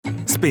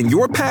spin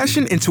your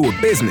passion into a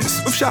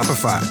business with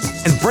Shopify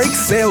and break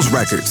sales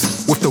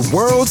records with the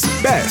world's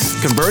best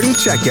converting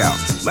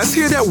checkout. Let's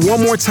hear that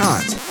one more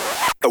time.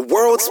 The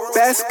world's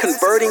best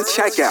converting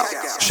checkout.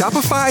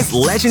 Shopify's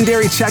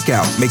legendary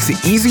checkout makes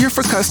it easier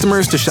for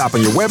customers to shop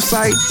on your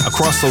website,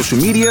 across social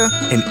media,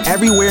 and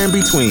everywhere in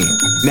between.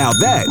 Now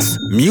that's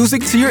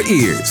music to your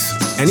ears.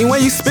 Any way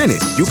you spin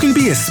it, you can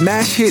be a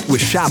smash hit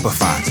with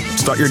Shopify.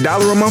 Start your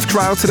 $1 a month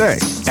trial today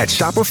at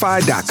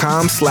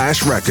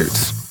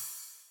shopify.com/records.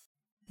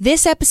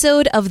 This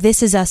episode of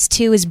This Is Us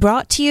 2 is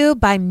brought to you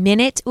by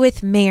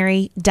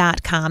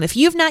MinuteWithMary.com. If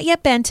you've not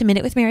yet been to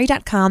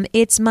MinuteWithMary.com,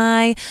 it's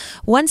my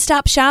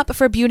one-stop shop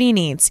for beauty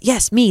needs.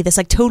 Yes, me, this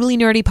totally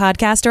nerdy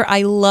podcaster.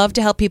 I love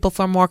to help people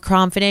feel more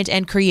confident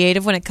and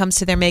creative when it comes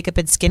to their makeup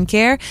and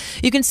skincare.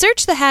 You can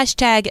search the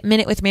hashtag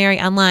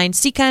MinuteWithMary online,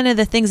 see kind of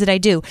the things that I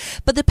do.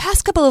 But the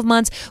past couple of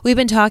months, we've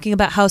been talking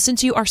about how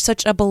since you are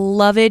such a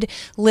beloved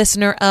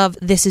listener of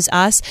This Is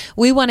Us,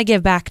 we want to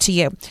give back to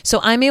you. So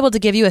I'm able to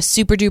give you a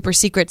super-duper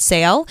secret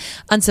sale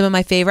on some of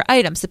my favorite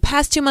items. The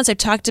past 2 months, I've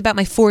talked about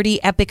my 4D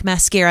Epic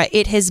Mascara.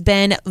 It has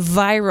been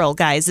viral,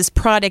 guys. This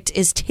product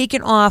is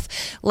taken off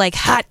like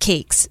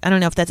hotcakes. I don't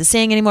know if that's a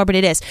saying anymore, but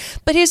it is.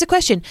 But here's the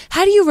question.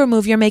 How do you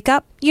remove your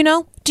makeup? Are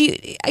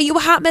you a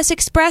hot mess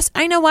express?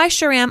 I know I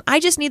sure am. I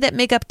just need that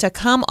makeup to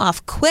come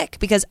off quick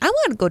because I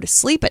want to go to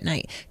sleep at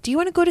night. Do you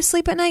want to go to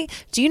sleep at night?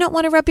 Do you not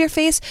want to rub your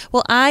face?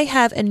 Well, I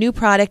have a new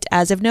product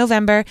as of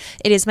November.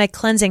 It is my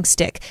cleansing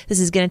stick. This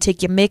is going to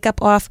take your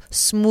makeup off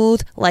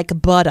smooth like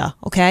butter,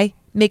 okay?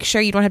 Make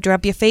sure you don't have to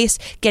rub your face,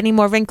 get any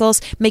more wrinkles,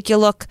 make you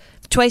look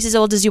twice as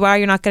old as you are.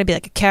 You're not going to be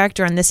like a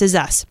character on This Is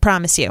Us.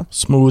 Promise you.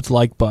 Smooth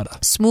like butter.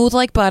 Smooth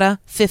like butter.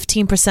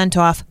 15%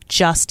 off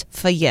just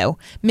for you.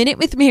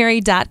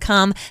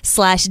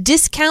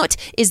 MinuteWithMary.com/discount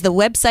is the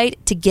website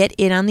to get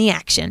in on the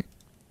action.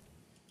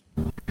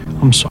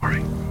 I'm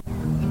sorry.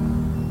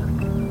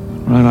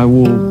 Right, I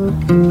will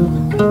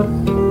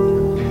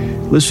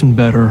listen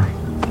better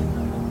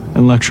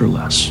and lecture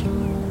less.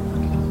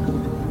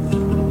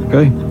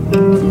 Okay?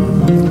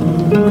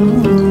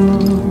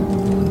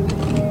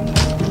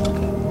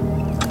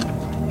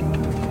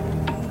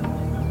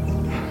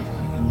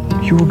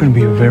 You were going to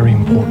be a very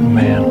important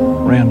man,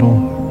 Randall.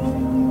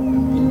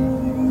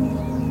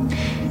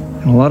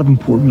 And a lot of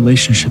important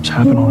relationships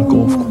happen on a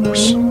golf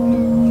course.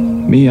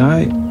 Me,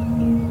 I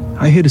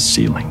hit a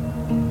ceiling.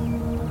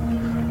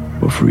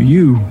 But for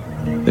you,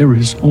 there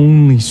is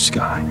only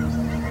sky.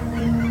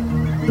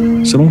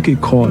 So don't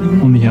get caught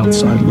on the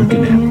outside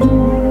looking in.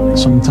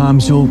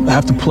 Sometimes you'll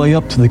have to play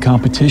up to the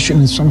competition,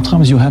 and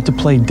sometimes you'll have to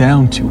play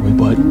down to it,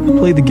 but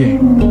play the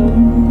game.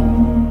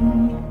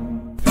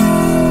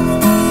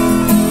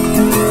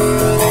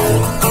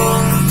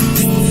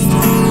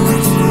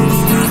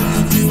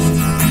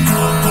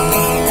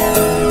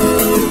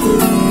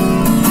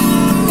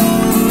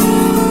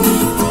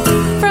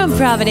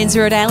 Providence,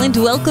 Rhode Island,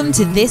 welcome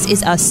to This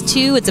Is Us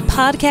 2. It's a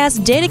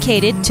podcast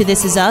dedicated to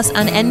This Is Us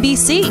on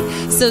NBC.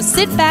 So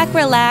sit back,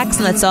 relax,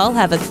 and let's all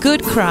have a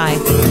good cry.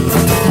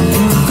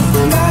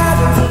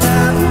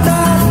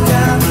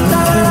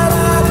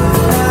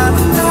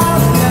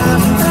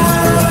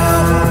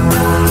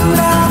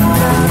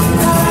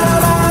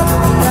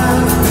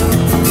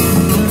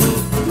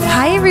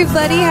 Hi,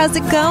 everybody. How's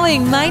it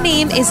going? My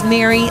name is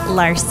Mary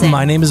Larson.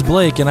 My name is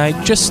Blake, and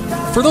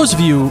for those of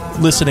you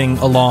listening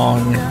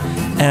along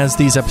as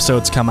these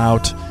episodes come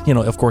out,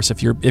 of course,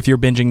 if you're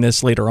binging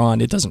this later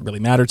on, it doesn't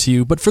really matter to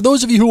you. But for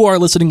those of you who are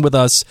listening with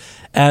us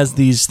as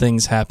these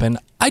things happen,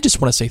 I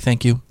just want to say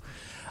thank you.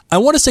 I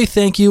want to say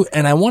thank you,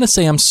 and I want to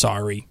say I'm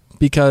sorry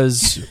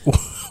because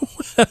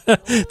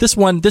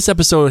this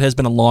episode has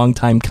been a long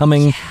time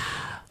coming.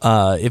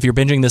 If you're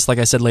binging this, like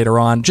I said later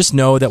on, just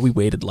know that we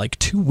waited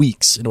 2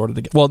 weeks in order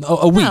to get,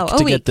 a week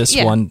to get this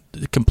one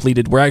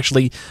completed. We're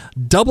actually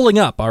doubling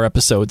up our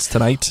episodes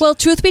tonight. Well,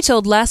 truth be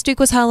told, last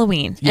week was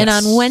Halloween. Yes. And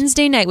on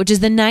Wednesday night, which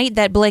is the night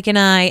that Blake and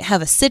I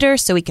have a sitter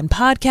so we can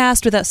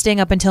podcast without staying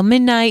up until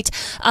midnight,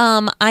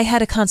 I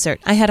had a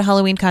concert. I had a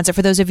Halloween concert.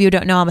 For those of you who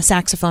don't know, I'm a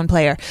saxophone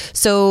player.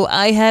 So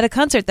I had a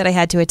concert that I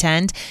had to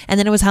attend, and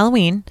then it was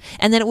Halloween,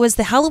 and then it was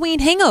the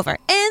Halloween hangover,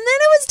 and then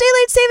it was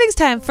daylight savings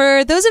time.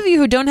 For those of you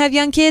who don't have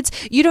young kids,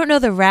 you don't know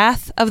the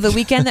wrath of the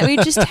weekend that we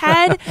just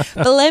had.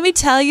 But let me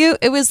tell you,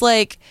 it was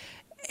it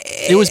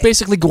was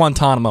basically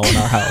Guantanamo in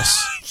our house.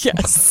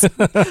 Yes.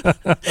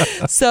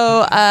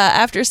 So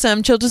after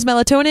some children's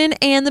melatonin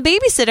and the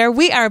babysitter,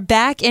 we are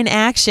back in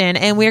action,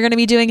 and we're going to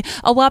be doing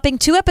a whopping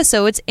 2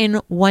 episodes in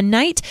one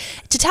night.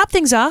 To top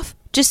things off,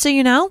 just so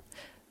you know,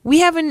 we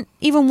haven't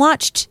even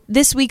watched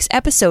this week's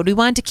episode. We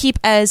wanted to keep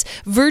as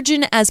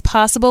virgin as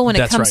possible when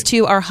it comes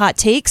to our hot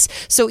takes.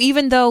 So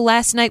even though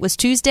last night was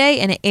Tuesday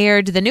and it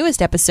aired the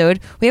newest episode,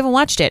 we haven't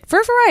watched it for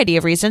a variety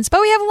of reasons, but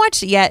we haven't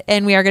watched it yet,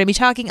 and we are going to be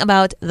talking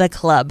about The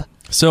Club.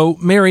 So,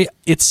 Mary,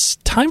 it's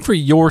time for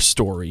your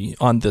story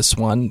on this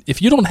one.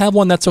 If you don't have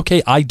one, that's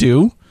okay. I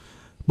do.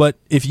 But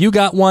if you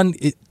got one,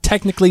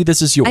 technically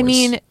this is yours. I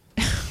mean,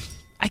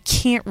 I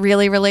can't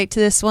really relate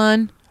to this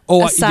one.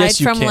 Oh, aside yes,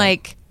 you from can.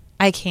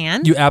 I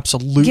can? You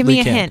absolutely Give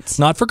me a can. hint.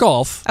 Not for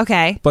golf.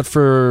 Okay. But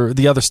for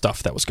the other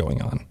stuff that was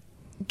going on.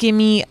 Give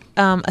me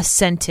a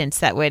sentence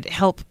that would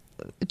help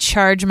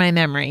charge my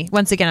memory.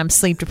 Once again, I'm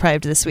sleep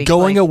deprived this week.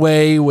 Going Blake.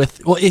 away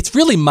with... Well, it's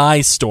really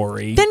my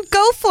story. Then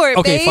go for it,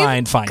 Okay,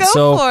 babe. fine. Go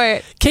So for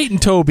it. Kate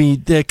and Toby,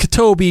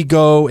 Toby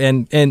go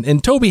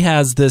and Toby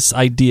has this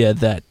idea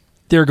that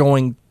they're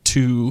going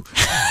to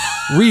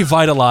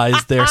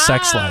revitalize their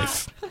sex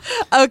life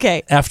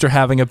Okay. after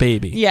having a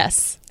baby.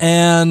 Yes.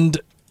 And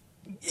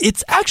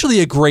it's actually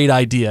a great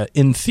idea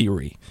in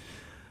theory.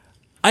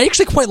 I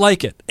actually quite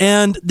like it.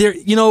 And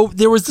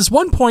there was this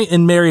one point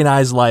in Mary and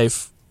I's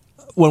life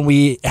when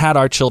we had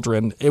our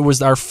children. It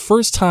was our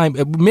first time.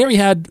 Mary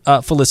had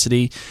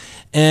Felicity,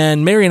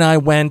 and Mary and I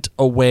went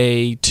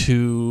away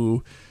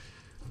to,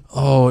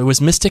 it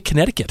was Mystic,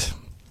 Connecticut.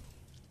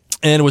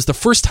 And it was the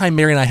first time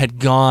Mary and I had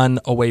gone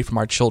away from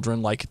our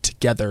children, like,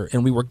 together.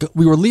 And we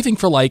were leaving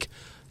for like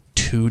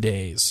 2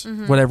 days,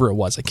 whatever it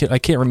was. I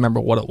can't remember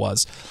what it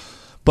was.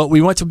 But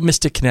we went to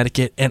Mystic,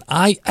 Connecticut, and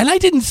I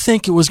didn't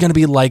think it was going to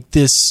be like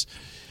this,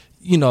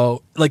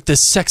 like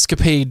this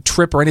sexcapade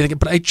trip or anything.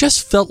 But I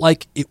just felt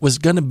like it was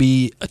going to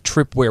be a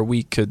trip where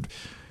we could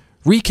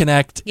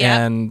reconnect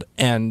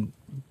and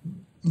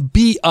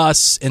be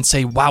us and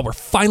say, wow, we're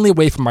finally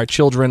away from our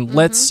children. Mm-hmm.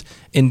 Let's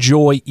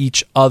enjoy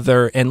each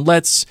other and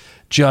let's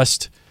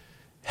just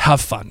have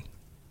fun.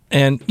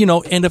 And,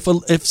 and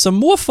if some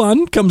more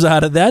fun comes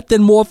out of that,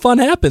 then more fun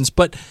happens.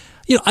 But,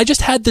 I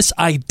just had this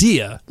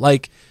idea,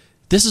 like,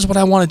 this is what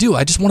I want to do.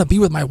 I just want to be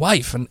with my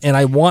wife, and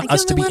I want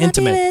us to be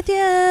intimate. Be with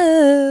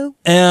you.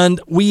 And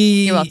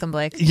You're welcome,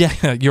 Blake.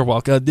 Yeah, you're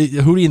welcome.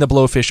 Hootie and the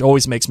Blowfish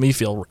always makes me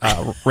feel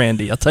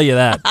Randy. I'll tell you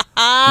that.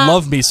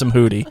 Love me some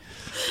Hootie.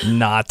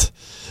 Not.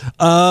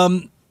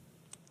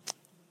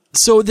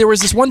 So there was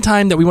this one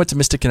time that we went to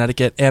Mystic,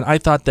 Connecticut, and I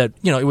thought that,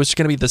 it was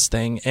going to be this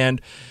thing. And,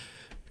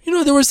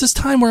 there was this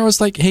time where I was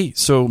like, hey,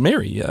 so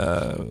Mary,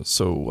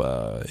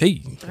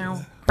 hey,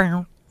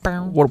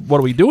 what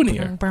are we doing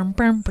here?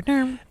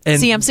 And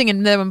see, I'm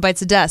singing No One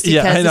Bites the Dust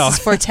because I know. this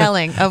is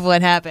foretelling of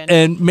what happened.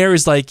 And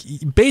Mary's like,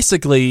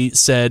 basically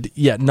said,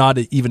 yeah, not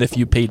even if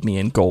you paid me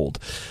in gold,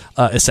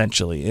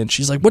 essentially. And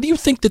she's like, what do you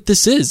think that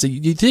this is?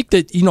 You think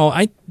that,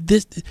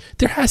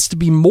 there has to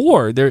be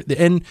more there.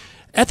 And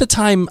at the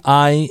time,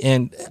 I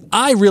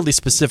really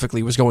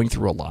specifically was going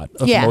through a lot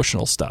of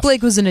emotional stuff.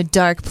 Blake was in a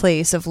dark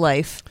place of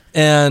life.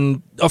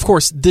 And of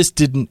course, this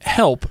didn't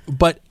help,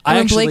 but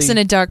when Blake's in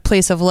a dark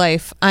place of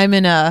life, I'm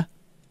in a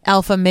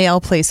alpha male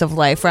place of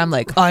life where I'm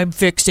like, I'm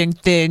fixing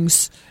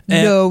things.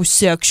 No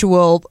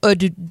sexual.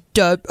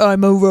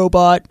 I'm a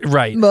robot.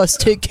 Right.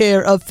 Must take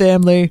care of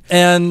family.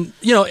 And,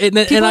 people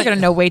are going to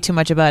know way too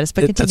much about us,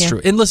 but continue. That's true.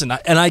 And listen,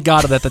 I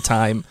got it at the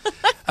time.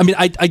 I mean,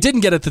 I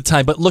didn't get it at the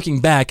time, but looking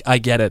back, I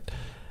get it.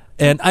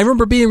 And I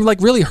remember being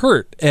like really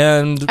hurt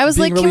and I was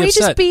being like, really can we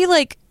upset. just be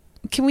like,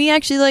 can we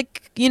actually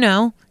like,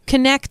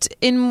 connect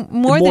in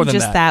more than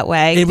just that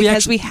way? And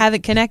because we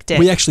haven't connected.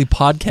 We actually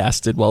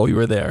podcasted while we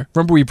were there.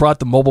 Remember we brought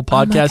the mobile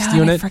podcast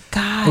unit? I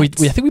forgot. I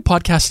think we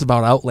podcasted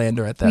about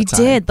Outlander at that time.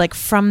 We did, like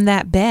from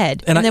that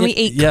bed. And then we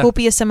ate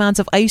copious amounts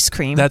of ice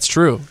cream. That's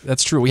true.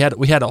 We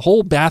had a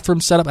whole bathroom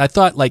set up. I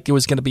thought like it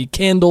was going to be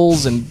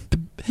candles and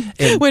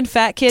when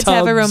fat kids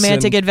have a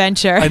romantic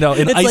adventure. I know,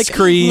 and it's ice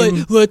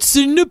cream. Let's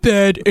sit in the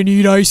bed and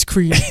eat ice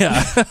cream.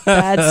 Yeah.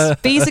 That's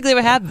basically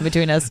what happened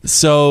between us.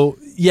 So,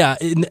 yeah,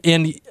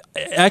 and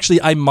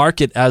actually I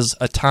mark it as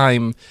a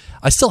time.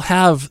 I still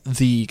have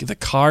the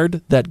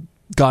card that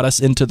got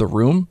us into the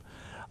room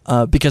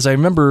because I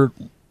remember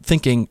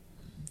thinking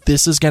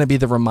this is going to be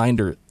the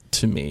reminder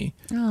to me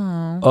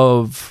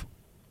of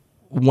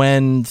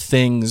when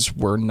things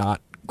were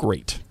not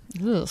great.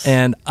 Ugh.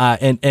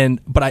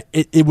 But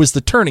it was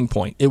the turning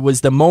point. It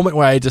was the moment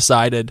where I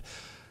decided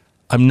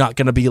I'm not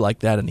going to be like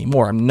that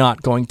anymore. I'm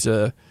not going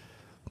to.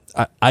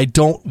 I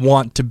don't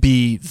want to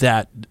be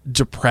that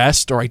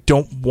depressed, or I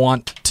don't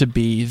want to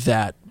be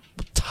that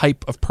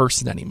type of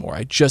person anymore.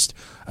 I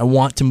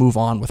want to move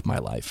on with my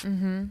life.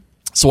 Mm-hmm.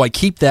 So I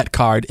keep that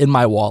card in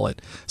my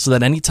wallet so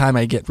that anytime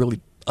I get really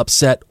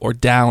upset or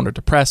down or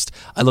depressed,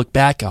 I look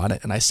back on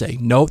it and I say,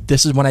 no,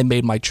 this is when I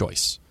made my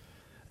choice.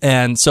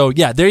 And so,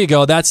 yeah, there you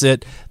go. That's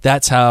it.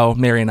 That's how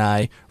Mary and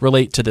I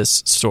relate to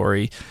this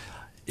story.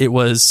 It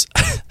was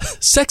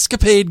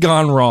sexcapade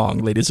gone wrong,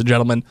 ladies and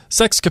gentlemen.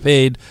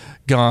 Sexcapade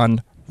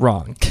gone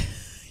wrong.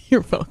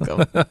 You're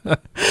welcome.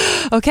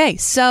 Okay,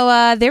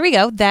 so there we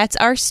go. That's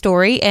our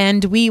story,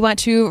 and we want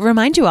to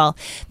remind you all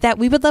that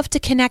we would love to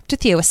connect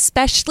with you,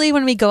 especially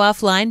when we go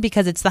offline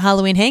because it's the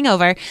Halloween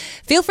hangover.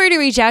 Feel free to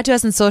reach out to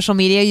us on social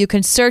media. You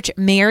can search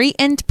Mary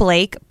and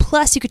Blake.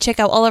 Plus, you could check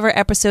out all of our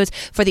episodes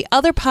for the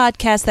other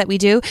podcasts that we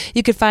do.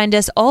 You could find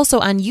us also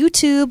on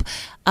YouTube,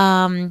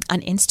 on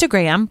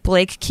Instagram.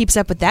 Blake keeps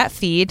up with that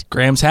feed.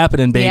 Graham's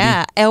happening, baby.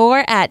 Yeah,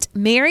 or at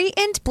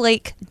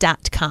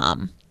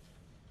maryandblake.com.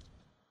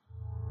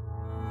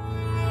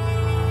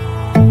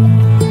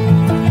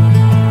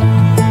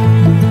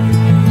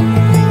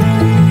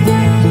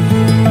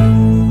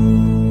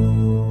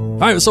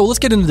 All All right, so let's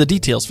get into the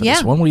details for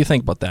this one. What do you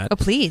think about that? Oh,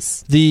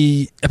 please.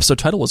 The episode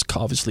title was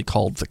obviously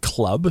called The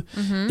Club.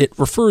 It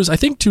refers, I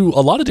think, to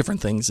a lot of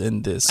different things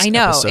in this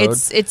episode.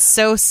 It's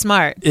so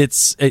smart.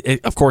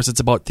 Of course,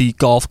 it's about the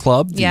golf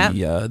club,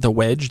 the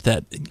wedge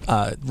that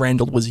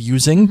Randall was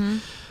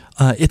using.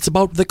 It's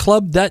about the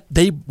club that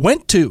they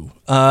went to.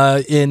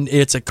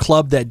 It's a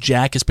club that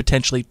Jack is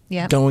potentially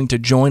going to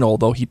join,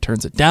 although he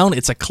turns it down.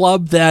 It's a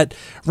club that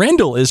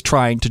Randall is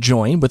trying to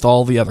join with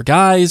all the other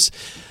guys.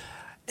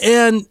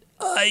 And,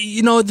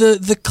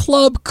 the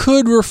club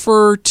could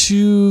refer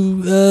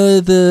to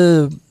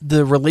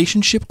the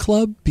relationship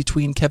club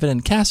between Kevin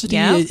and Cassidy.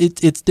 Yeah.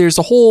 There's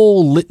a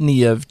whole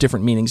litany of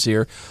different meanings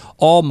here,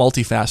 all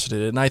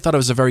multifaceted, and I thought it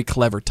was a very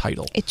clever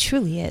title. It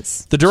truly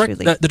is. The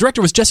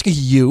director was Jessica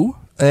Yu,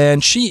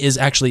 and she is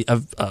actually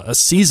a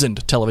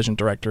seasoned television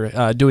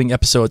director, doing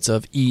episodes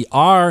of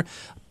ER,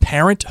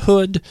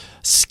 Parenthood,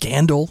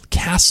 Scandal,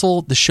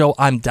 Castle, the show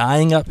I'm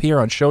Dying Up Here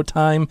on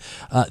Showtime,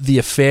 The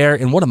Affair,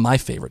 and one of my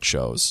favorite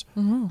shows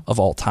of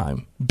all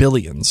time,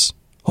 Billions.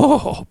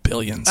 Oh,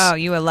 Billions. Oh,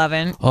 you will love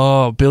it.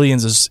 Oh,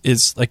 Billions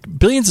is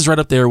right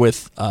up there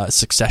with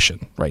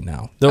Succession right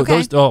now.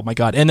 Oh my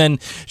God. And then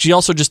she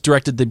also just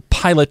directed the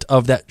pilot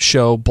of that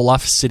show,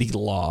 Bluff City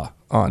Law,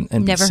 on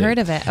NBC. Never heard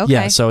of it. Okay.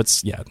 Yeah, so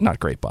it's not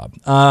great, Bob.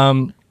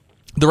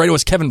 The writer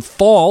was Kevin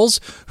Falls,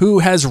 who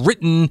has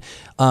written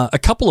a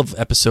couple of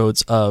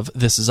episodes of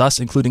This Is Us,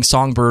 including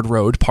Songbird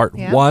Road Part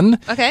 1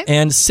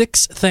 and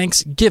 6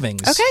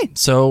 Thanksgivings. Okay.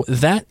 So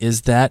that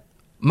is that.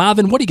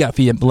 Marvin, what do you got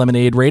for your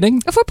Lemonade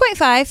rating? A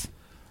 4.5.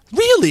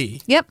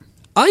 Really? Yep.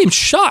 I am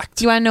shocked.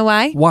 Do you want to know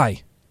why?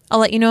 Why? I'll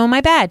let you know in my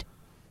bed.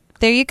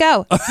 There you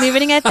go.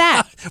 Leaving it at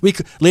that.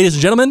 Ladies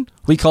and gentlemen,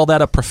 we call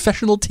that a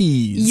professional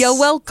tease. You're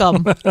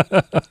welcome.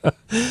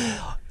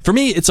 For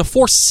me, it's a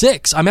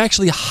 4.6. I'm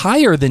actually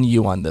higher than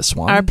you on this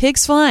one. Are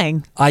pigs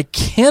flying? I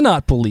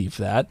cannot believe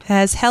that.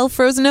 Has hell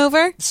frozen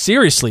over?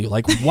 Seriously,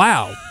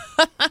 wow.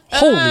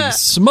 Holy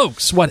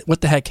smokes.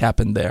 What the heck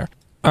happened there?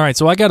 All right,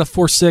 so I got a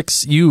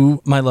 4.6. You,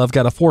 my love,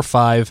 got a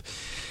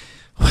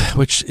 4.5,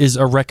 which is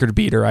a record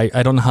beater. I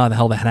don't know how the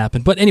hell that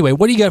happened. But anyway,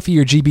 what do you got for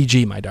your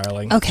GBG, my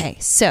darling? Okay,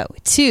 so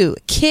to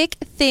kick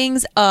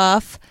things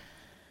off,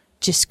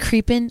 just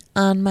creeping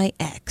on my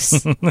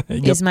ex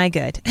is my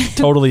good.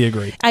 Totally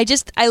agree. I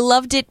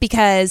loved it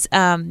because,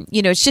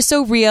 it's just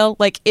so real.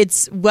 Like,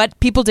 it's what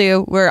people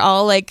do. We're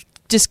all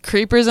just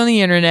creepers on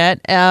the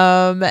internet,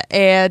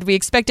 and we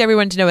expect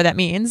everyone to know what that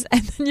means.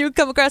 And then you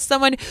come across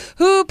someone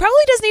who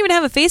probably doesn't even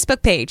have a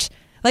Facebook page.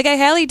 Like, I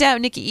highly doubt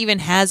Nikki even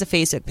has a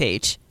Facebook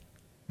page.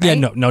 Right?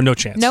 Yeah, no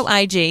chance. No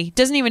IG.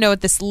 Doesn't even know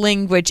what this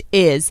language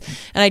is.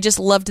 And I just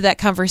loved that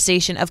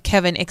conversation of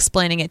Kevin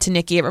explaining it to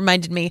Nikki. It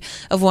reminded me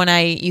of when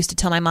I used to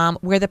tell my mom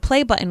where the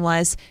play button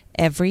was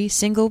every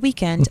single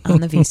weekend on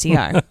the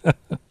VCR.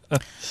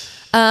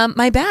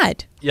 My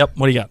bad. Yep,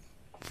 what do you got?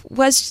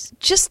 Was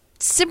just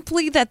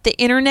simply that the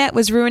internet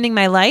was ruining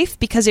my life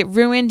because it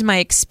ruined my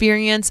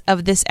experience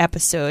of this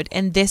episode.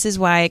 And this is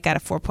why I got a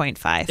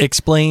 4.5.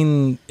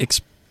 Explain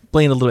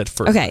a little bit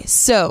further. Okay,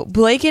 so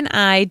Blake and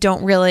I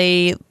don't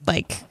really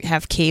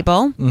have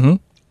cable,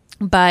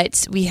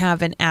 but we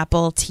have an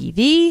Apple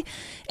TV,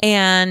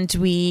 and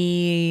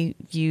we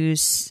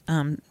use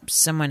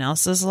someone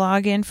else's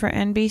login for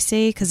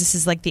NBC because this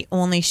is the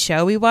only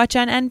show we watch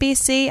on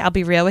NBC. I'll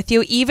be real with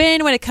you.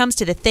 Even when it comes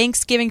to the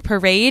Thanksgiving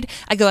parade,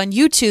 I go on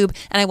YouTube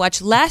and I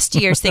watch last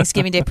year's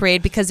Thanksgiving Day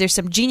parade because there's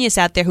some genius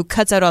out there who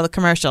cuts out all the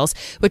commercials,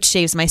 which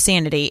saves my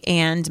sanity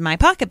and my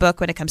pocketbook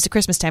when it comes to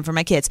Christmas time for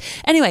my kids.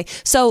 Anyway,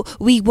 so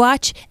we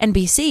watch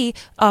NBC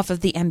off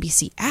of the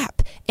NBC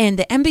app, and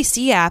the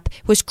NBC app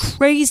was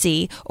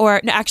crazy,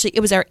 actually,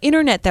 it was our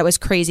internet that was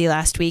crazy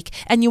last week.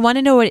 And you want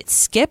to know what it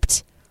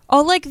skipped?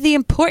 All the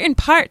important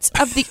parts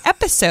of the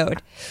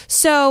episode.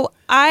 So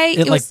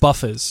it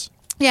buffers.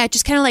 Yeah, it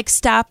just kind of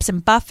stops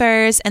and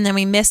buffers, and then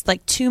we missed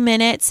 2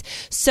 minutes.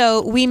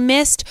 So we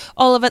missed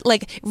all of it.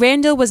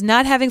 Randall was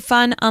not having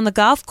fun on the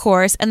golf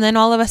course, and then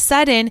all of a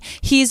sudden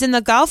he's in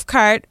the golf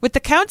cart with the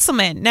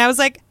councilman. And I was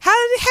like, how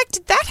the heck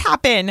did that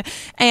happen?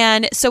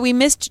 And so we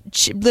missed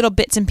little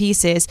bits and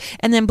pieces.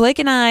 And then Blake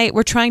and I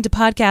were trying to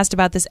podcast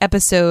about this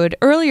episode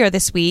earlier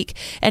this week,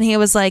 and he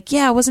was like,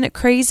 yeah, wasn't it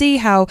crazy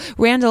how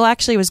Randall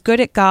actually was good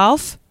at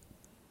golf?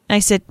 And I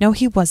said, no,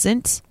 he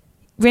wasn't.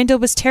 Randall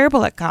was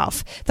terrible at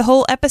golf. The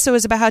whole episode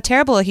was about how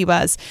terrible he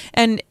was.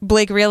 And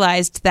Blake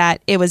realized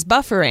that it was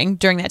buffering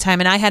during that time,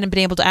 and I hadn't been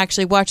able to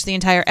actually watch the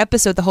entire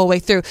episode the whole way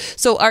through.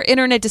 So our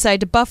internet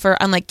decided to buffer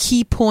on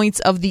key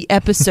points of the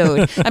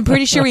episode. I'm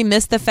pretty sure we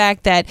missed the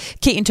fact that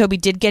Kate and Toby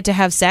did get to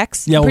have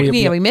sex. Yeah, we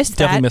missed that.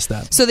 Definitely missed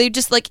that. So they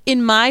just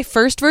in my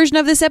first version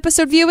of this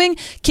episode viewing,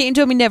 Kate and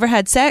Toby never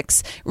had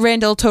sex.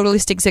 Randall totally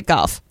stinks at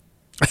golf.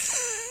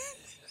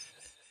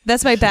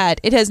 That's my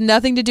bad. It has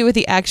nothing to do with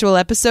the actual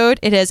episode.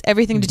 It has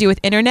everything to do with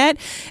internet.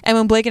 And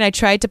when Blake and I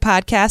tried to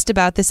podcast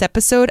about this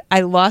episode,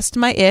 I lost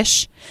my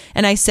ish.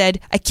 And I said,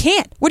 I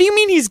can't. What do you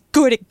mean he's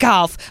good at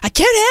golf? I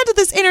can't handle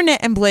this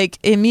internet. And Blake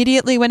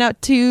immediately went out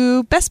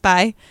to Best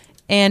Buy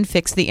and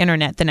fixed the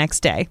internet the next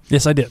day.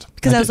 Yes, I did.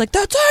 Because I was like,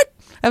 that's it.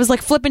 I was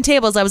like flipping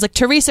tables. I was like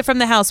Teresa from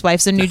The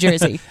Housewives in New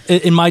Jersey.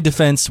 In my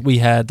defense, we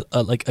had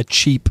like a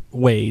cheap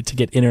way to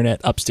get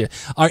internet upstairs.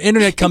 Our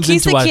internet comes in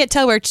case into they can't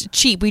tell we're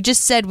cheap. We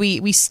just said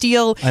we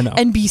steal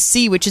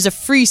NBC, which is a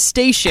free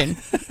station.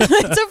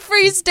 It's a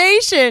free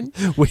station.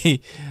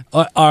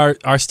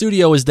 Our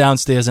studio is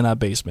downstairs in our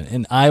basement,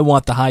 and I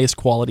want the highest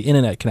quality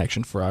internet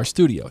connection for our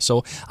studio.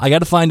 So I got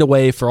to find a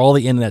way for all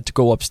the internet to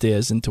go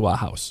upstairs into our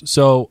house.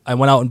 So I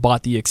went out and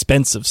bought the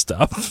expensive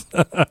stuff,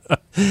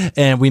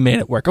 and we made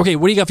it work. Okay,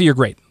 what do you got for your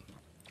grade?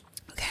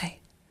 Okay,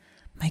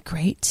 my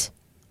grade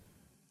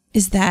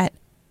is that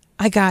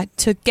I got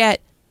to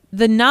get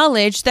the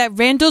knowledge that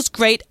Randall's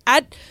great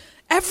at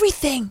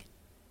everything.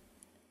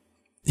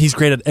 He's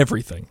great at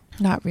everything.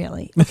 Not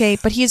really. Okay,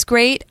 but he's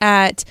great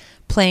at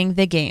playing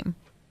the game.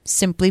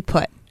 Simply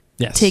put.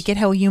 Yes. Take it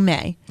how you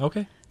may.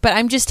 Okay. But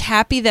I'm just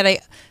happy that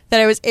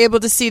I was able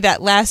to see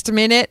that last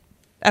minute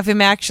of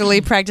him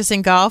actually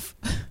practicing golf.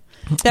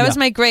 That was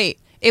my great.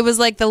 It was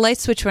like the light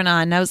switch went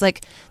on, and I was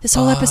like, this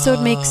whole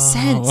episode makes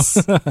sense.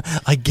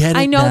 I get it.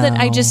 I know now. that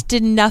I just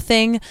did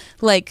nothing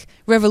like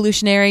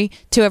revolutionary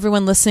to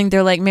everyone listening.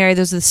 They're like, Mary,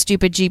 those are the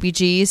stupid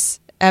GBGs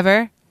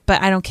ever.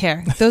 But I don't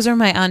care. Those are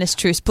my honest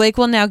truths. Blake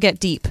will now get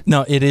deep.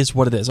 No, it is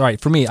what it is. All right,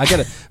 for me, I got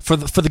it for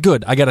the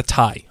good. I got a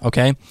tie.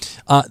 Okay,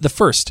 the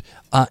first,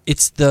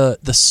 it's the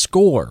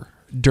score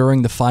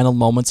during the final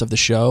moments of the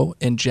show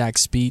and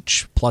Jack's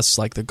speech, plus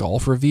like the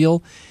golf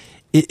reveal.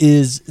 It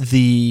is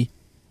the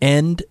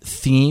end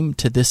theme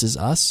to This Is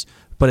Us,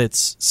 but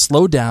it's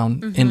slowed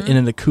down in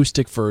an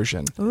acoustic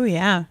version. Oh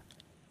yeah.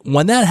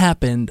 When that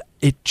happened,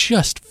 it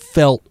just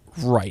felt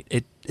right.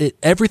 It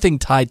everything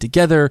tied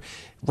together.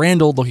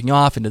 Randall looking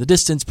off into the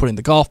distance, putting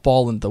the golf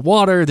ball in the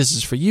water. This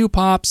is for you,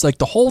 Pops. Like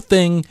the whole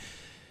thing,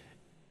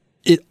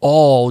 it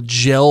all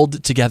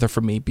gelled together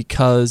for me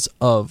because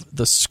of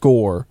the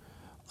score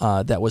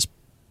that was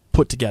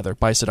put together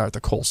by Siddhartha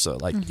Kholsa.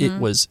 Like it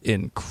was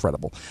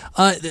incredible.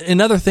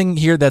 Another thing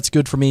here that's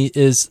good for me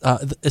is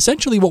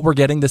essentially what we're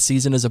getting this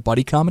season is a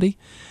buddy comedy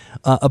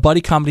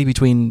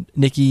between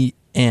Nikki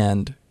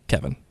and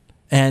Kevin.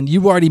 And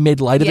you already made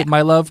light of it,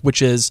 my love,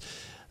 which is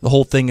the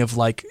whole thing of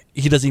like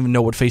he doesn't even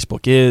know what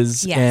Facebook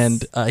is,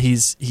 and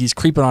he's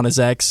creeping on his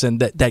ex, and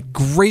that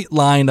great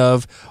line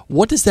of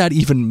what does that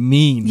even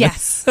mean?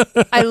 Yes,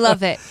 I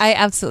love it. I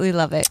absolutely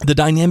love it. The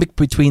dynamic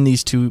between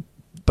these two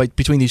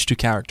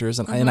characters,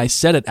 and I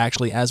said it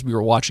actually as we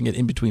were watching it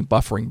in between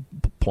buffering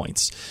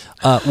points,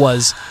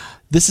 was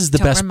this is the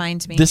best.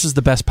 This is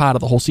the best part of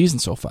the whole season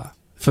so far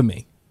for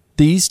me.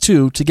 These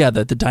two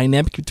together, the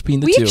dynamic between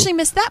the two. We actually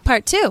missed that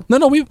part too.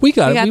 No, we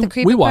got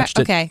it. We watched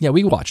it. Okay. Yeah,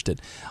 we watched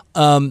it.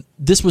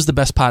 This was the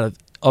best part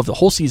of the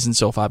whole season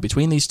so far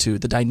between these two,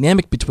 the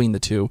dynamic between the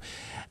two,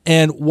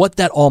 and what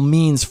that all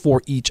means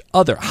for each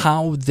other,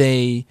 how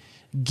they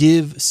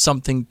give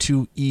something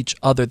to each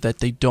other that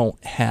they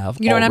don't have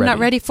You know already. what I'm not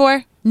ready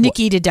for?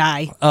 Nikki to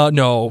die.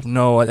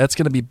 No, that's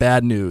going to be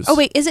bad news. Oh,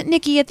 wait, isn't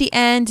Nikki at the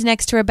end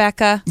next to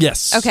Rebecca?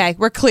 Yes. Okay,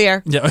 we're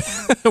clear. Yeah,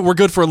 we're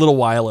good for a little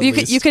while at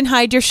least. You can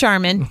hide your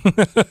Charmin.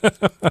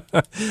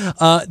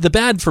 The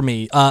bad for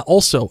me,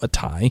 also a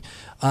tie.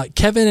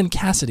 Kevin and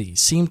Cassidy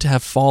seem to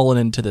have fallen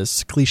into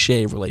this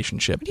cliche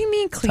relationship. What do you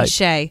mean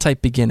cliche?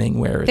 Type beginning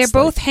where they're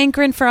both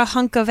hankering for a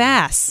hunk of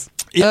ass.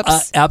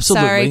 Oops.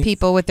 Absolutely. Sorry,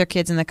 people with their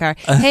kids in the car.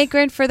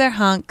 Hankering for their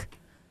hunk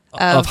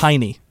of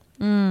Heine.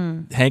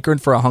 Hankering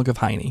for a hunk of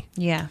Heine.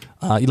 Yeah.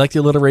 You like the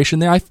alliteration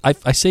there?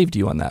 I saved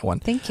you on that one.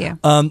 Thank you.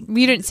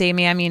 You didn't save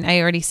me. I mean, I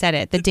already said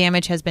it. The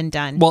damage has been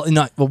done. Well,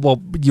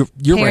 you're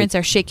Parents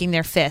right. are shaking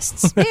their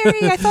fists.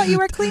 Mary, I thought you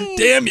were clean.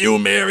 Damn you,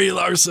 Mary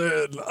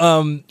Larson.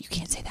 You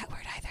can't say that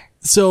word either.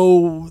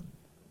 So,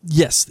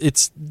 yes,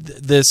 it's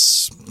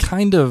this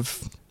kind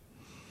of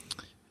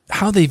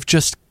how they've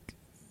just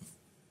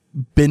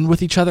been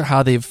with each other,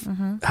 how they've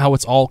how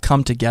it's all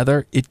come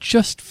together. It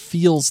just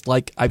feels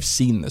like I've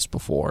seen this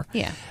before.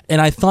 Yeah. And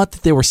I thought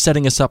that they were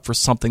setting us up for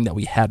something that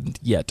we hadn't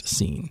yet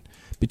seen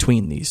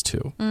between these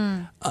two.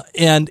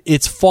 And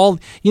it's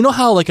fall. You know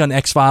how like on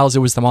X-Files it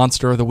was the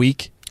monster of the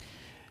week?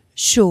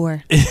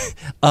 Sure.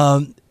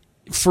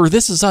 For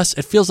This Is Us,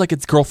 it feels like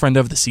it's girlfriend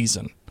of the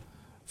season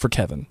for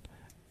Kevin.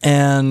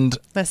 And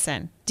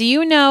listen, do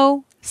you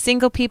know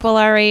single people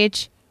our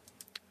age?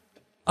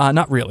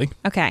 Not really.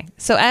 Okay.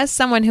 So as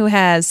someone who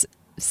has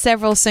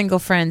several single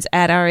friends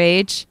at our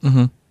age,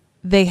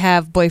 they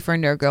have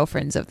boyfriend or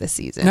girlfriends of the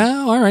season.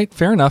 No, all right.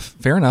 Fair enough.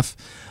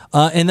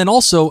 And then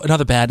also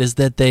another bad is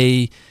that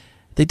they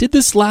did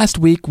this last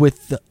week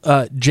with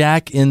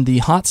Jack in the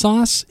hot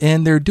sauce,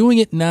 and they're doing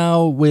it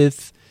now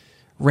with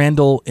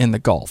Randall in the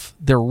golf.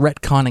 They're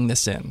retconning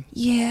this in.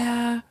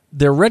 Yeah.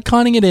 They're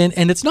retconning it in,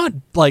 and it's not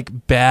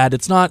like bad.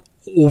 It's not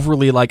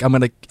overly like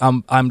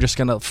I'm just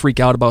gonna freak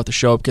out about the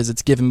show because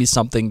it's giving me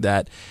something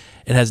that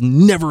it has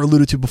never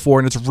alluded to before,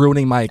 and it's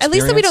ruining my experience. At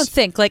least that we don't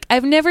think. Like,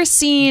 I've never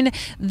seen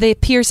the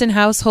Pearson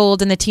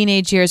household in the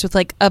teenage years with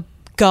like a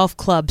golf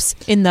clubs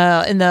in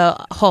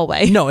the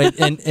hallway. No,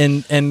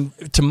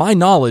 and to my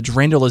knowledge,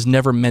 Randall has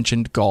never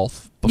mentioned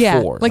golf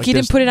before. Yeah, like he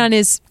didn't put it on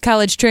his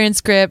college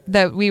transcript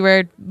that we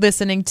were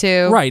listening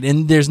to. Right,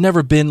 and there's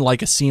never been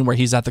like a scene where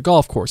he's at the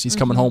golf course. He's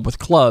coming home with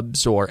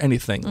clubs or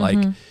anything like.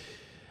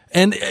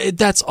 And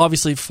that's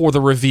obviously for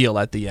the reveal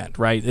at the end,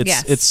 right?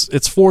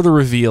 It's for the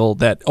reveal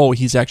that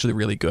he's actually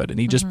really good and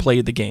he just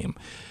played the game.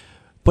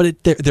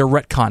 But they're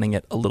retconning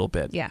it a little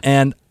bit. Yeah.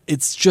 And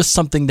it's just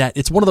something that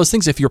it's one of those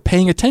things. If you're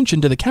paying attention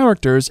to the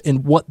characters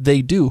and what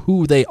they do,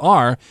 who they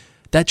are,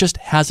 that just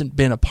hasn't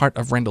been a part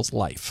of Randall's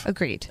life.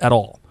 Agreed. At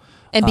all.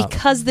 And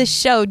because this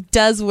show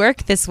does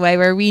work this way,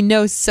 where we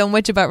know so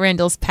much about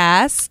Randall's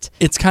past,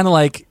 it's kind of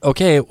like,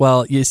 okay,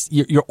 well,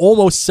 you're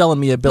almost selling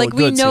me a bill of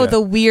goods. Like we know here. the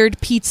weird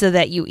pizza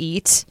that you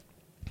eat,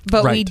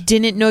 but we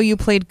didn't know you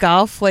played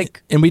golf.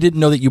 And we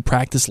didn't know that you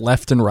practiced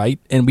left and right,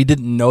 and we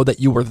didn't know that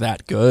you were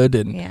that good.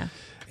 And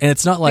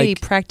it's not like he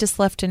practiced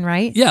left and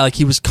right. Yeah, like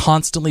he was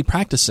constantly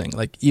practicing,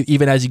 like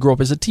even as he grew up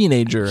as a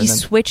teenager. He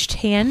switched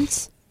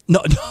hands.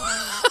 No.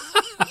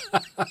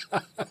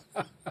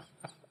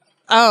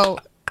 Oh.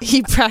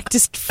 He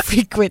practiced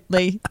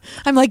frequently.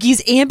 I'm like,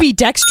 he's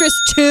ambidextrous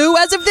too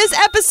as of this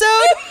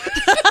episode?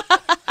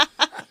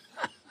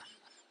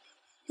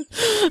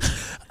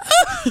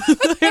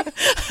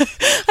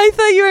 I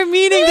thought you were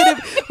meaning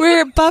that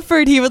where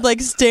Bufford, he would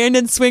like stand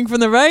and swing from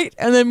the right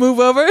and then move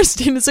over,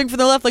 stand and swing from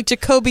the left like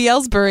Jacoby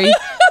Ellsbury.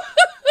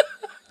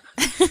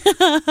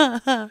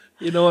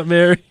 You know what,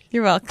 Mary?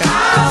 You're welcome.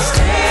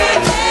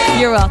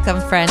 You're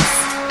welcome, friends.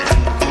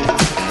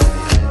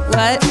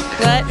 What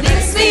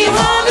makes me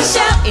want to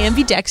shout?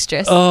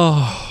 Ambidextrous.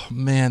 Oh,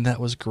 man, that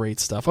was great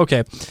stuff.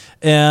 Okay.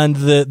 And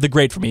the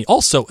great for me,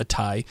 also a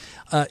tie,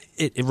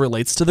 it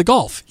relates to the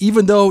golf.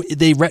 Even though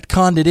they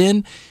retconned it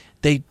in,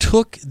 they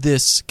took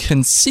this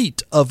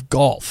conceit of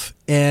golf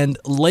and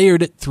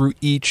layered it through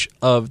each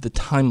of the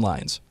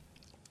timelines.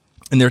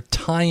 And they're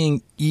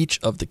tying each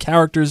of the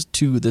characters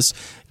to this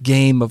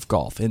game of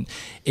golf. And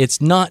it's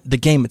not the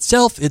game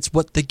itself, it's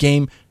what the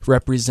game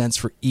represents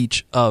for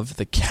each of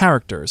the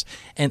characters.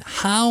 And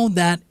how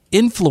that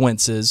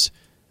influences,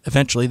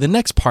 eventually, the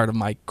next part of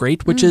my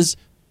great, which is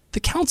the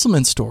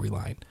Councilman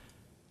storyline.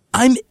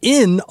 I'm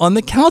in on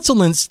the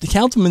Councilman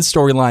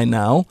storyline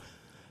now.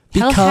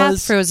 Hell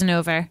hath frozen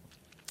over.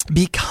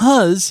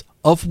 Because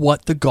of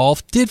what the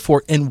golf did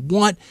for it and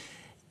what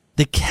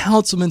the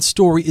Councilman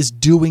story is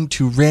doing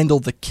to Randall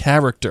the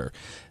character.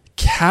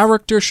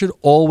 Character should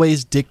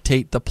always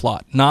dictate the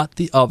plot, not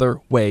the other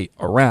way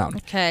around.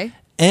 Okay.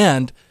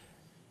 And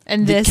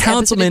this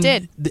Councilman,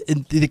 episode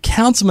did. The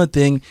Councilman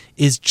thing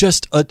is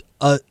just not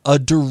a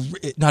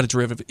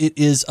derivative. It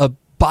is a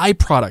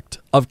byproduct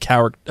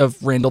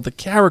of Randall the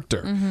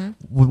character.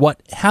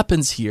 What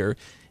happens here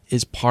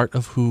is part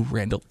of who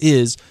Randall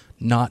is,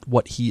 not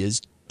what he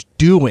is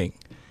doing.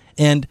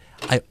 And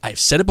I've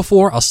said it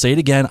before, I'll say it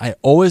again, I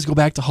always go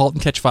back to Halt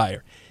and Catch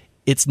Fire.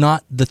 It's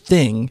not the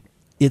thing,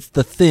 it's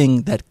the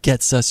thing that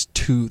gets us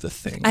to the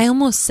thing. I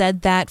almost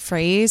said that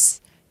phrase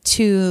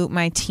to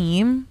my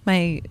Team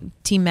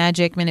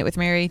Magic Minute with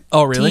Mary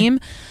team.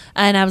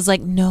 And I was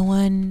like, no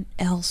one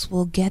else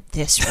will get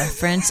this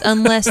reference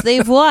unless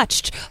they've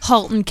watched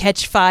Halt and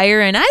Catch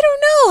Fire. And I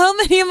don't know how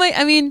many of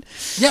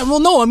Yeah, well,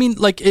 no, I mean,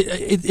 like,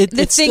 the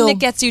it's thing that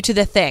gets you to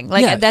the thing.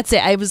 Like, that's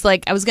it. I was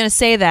going to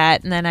say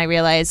that, and then I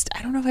realized,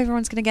 I don't know if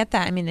everyone's going to get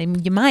that. I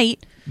mean, you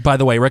might. By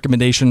the way,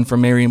 recommendation from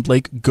Mary and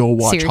Blake, go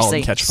watch Halt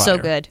and Catch Fire. So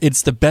good.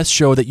 It's the best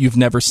show that you've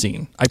never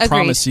seen. I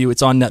promise you,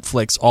 it's on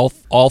Netflix,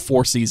 all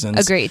 4 seasons.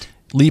 Agreed.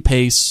 Lee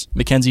Pace,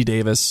 Mackenzie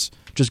Davis.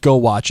 Just go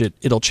watch it.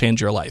 It'll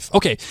change your life.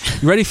 Okay,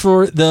 you ready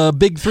for the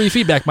big 3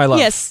 feedback, my love?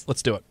 Yes.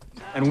 Let's do it.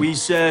 And we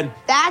said...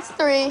 That's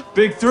 3.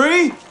 Big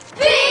 3?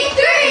 Big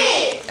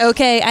 3!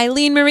 Okay,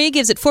 Eileen Marie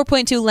gives it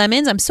 4.2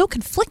 lemons. I'm so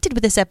conflicted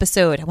with this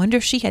episode. I wonder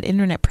if she had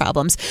internet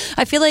problems.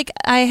 I feel like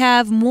I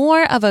have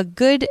more of a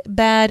good,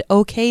 bad,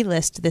 okay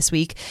list this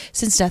week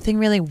since nothing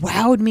really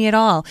wowed me at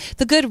all.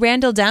 The good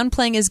Randall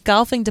downplaying his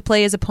golfing to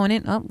play his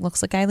opponent. Oh,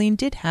 looks like Eileen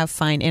did have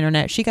fine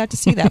internet. She got to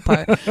see that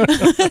part.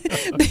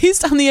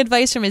 Based on the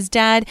advice from his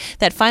dad,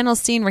 that final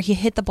scene where he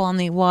hit the ball in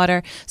the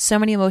water. So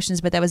many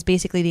emotions, but that was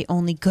basically the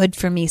only good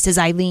for me, says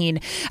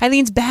Eileen.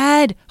 Eileen's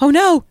bad. Oh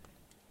no.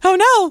 Oh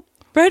no.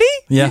 Ready?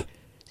 Yeah.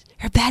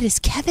 Her bad is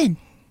Kevin.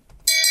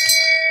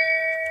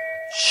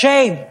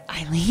 Shame.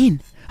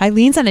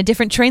 Eileen's on a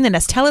different train than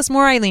us. Tell us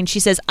more, Eileen. She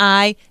says,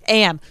 I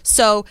am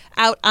so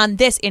out on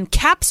this, in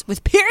caps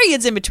with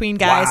periods in between,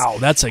 guys. Wow,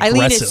 that's aggressive.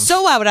 Eileen is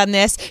so out on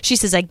this. She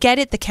says, I get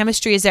it. The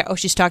chemistry is there. Oh,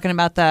 she's talking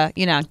about the,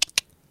 Yeah.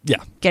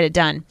 Get it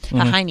done.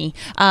 A Heine.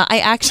 I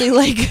actually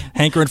like...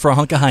 Hankering for a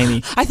hunk of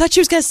Heine. I thought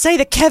she was going to say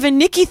the Kevin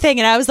Nikki thing,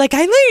 and I was like,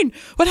 Eileen,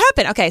 what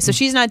happened? Okay, so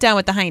she's not down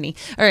with the Heine.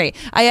 All right.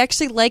 I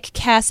actually like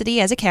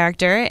Cassidy as a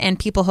character, and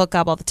people hook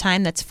up all the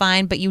time. That's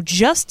fine. But you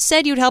just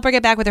said you'd help her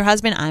get back with her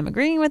husband. I'm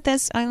agreeing with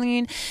this,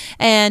 Eileen.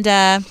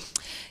 And...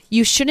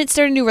 you shouldn't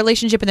start a new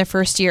relationship in their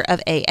first year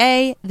of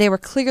AA. They were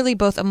clearly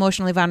both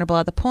emotionally vulnerable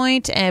at the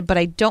point, but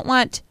I don't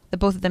want the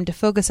both of them to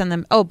focus on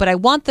them. Oh, but I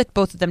want the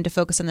both of them to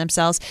focus on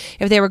themselves.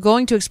 If they were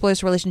going to explore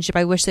this relationship,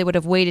 I wish they would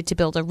have waited to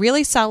build a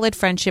really solid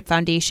friendship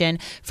foundation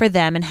for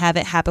them and have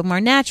it happen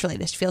more naturally.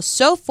 This feels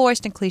so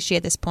forced and cliche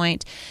at this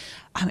point.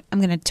 I'm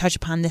going to touch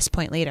upon this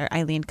point later,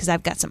 Eileen, because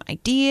I've got some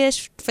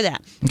ideas for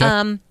that.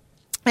 Okay.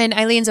 And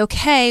Eileen's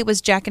okay was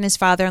Jack and his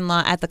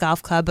father-in-law at the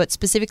golf club, but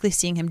specifically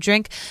seeing him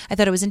drink. I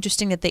thought it was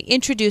interesting that they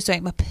introduced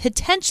what might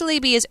potentially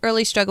be his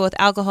early struggle with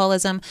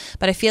alcoholism,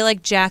 but I feel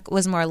like Jack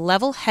was more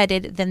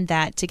level-headed than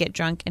that to get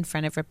drunk in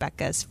front of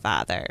Rebecca's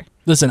father.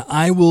 Listen,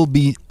 I'm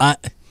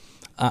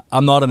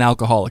not an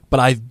alcoholic, but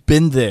I've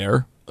been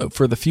there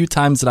for the few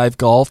times that I've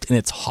golfed, and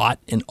it's hot,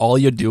 and all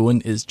you're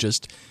doing is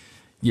just,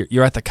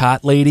 you're at the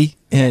cot lady,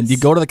 and you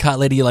go to the cot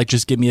lady, you're like,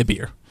 just give me a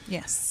beer.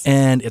 Yes.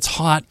 And it's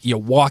hot, you're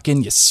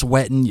walking, you're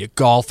sweating, you're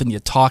golfing, you're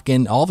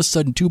talking. All of a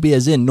sudden, 2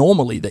 beers in,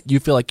 normally that you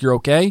feel like you're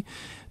okay,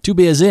 2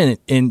 beers in,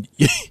 and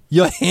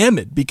you're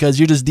hammered because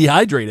you're just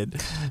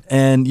dehydrated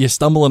and you're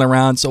stumbling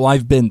around. So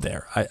I've been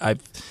there.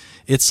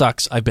 It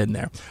sucks. I've been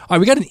there. All right,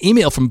 we got an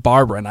email from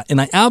Barbara,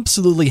 and I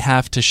absolutely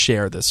have to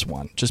share this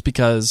one just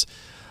because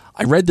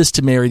I read this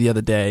to Mary the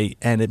other day,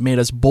 and it made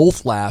us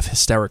both laugh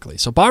hysterically.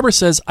 So Barbara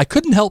says, I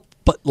couldn't help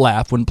but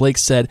laugh when Blake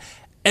said,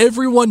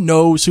 everyone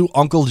knows who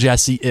Uncle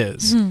Jesse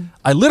is.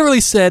 I literally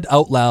said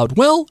out loud,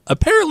 well,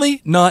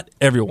 apparently not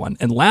everyone,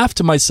 and laughed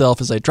to myself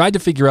as I tried to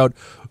figure out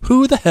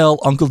who the hell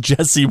Uncle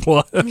Jesse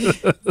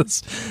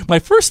was. My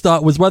first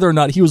thought was whether or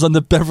not he was on the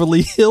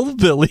Beverly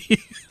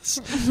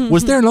Hillbillies.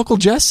 Was there an Uncle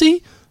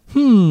Jesse?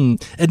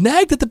 It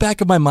nagged at the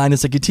back of my mind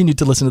as I continued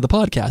to listen to the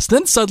podcast.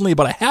 Then suddenly,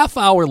 about a half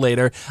hour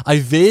later, I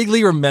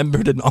vaguely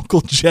remembered an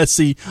Uncle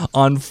Jesse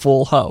on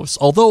Full House.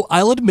 Although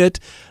I'll admit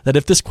that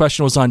if this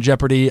question was on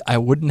Jeopardy, I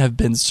wouldn't have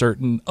been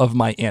certain of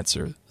my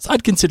answer. So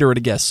I'd consider it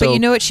a guess. So, but you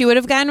know what she would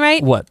have gotten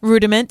right? What?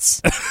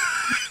 Rudiments.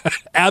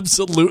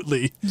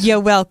 Absolutely. You're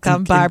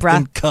welcome, Barbara.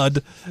 And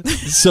cud.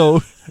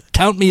 So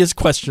count me as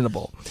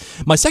questionable.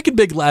 My second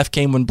big laugh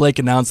came when Blake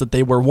announced that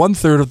they were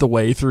 1/3 of the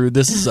way through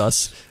This Is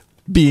Us,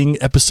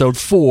 being episode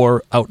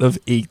 4 out of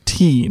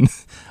 18.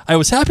 I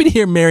was happy to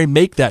hear Mary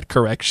make that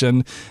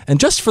correction, and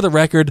just for the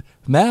record,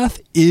 math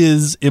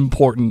is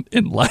important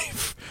in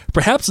life.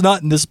 Perhaps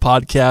not in this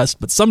podcast,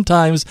 but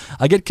sometimes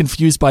I get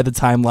confused by the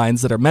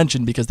timelines that are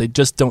mentioned because they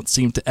just don't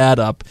seem to add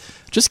up.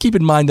 Just keep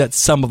in mind that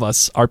some of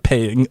us are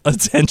paying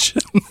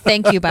attention.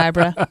 Thank you,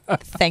 Barbara.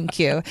 Thank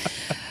you.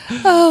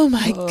 Oh,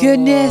 my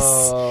goodness.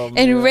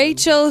 And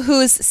Rachel,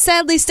 who's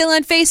sadly still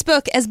on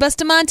Facebook as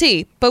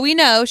Bustamante, but we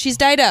know she's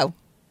Dido.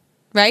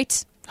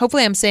 Right?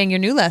 Hopefully I'm saying your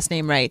new last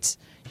name right.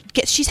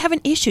 She's having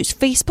issues.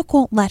 Facebook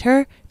won't let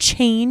her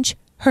change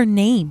her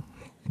name.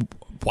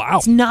 Wow.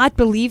 It's not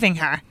believing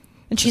her.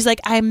 And she's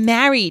like, I'm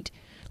married.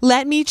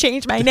 Let me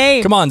change my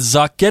name. Come on,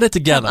 Zuck. Get it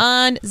together. Come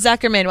on,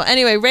 Zuckerman. Well,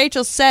 anyway,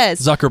 Rachel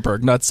says...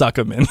 Zuckerberg, not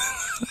Zuckerman.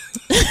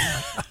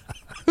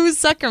 Who's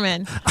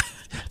Zuckerman?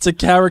 It's a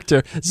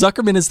character.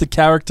 Zuckerman is the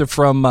character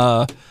from...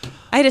 I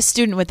had a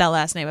student with that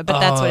last name. I bet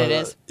that's what it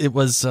is. It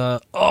was...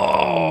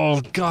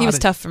 oh, God. He was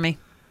tough for me.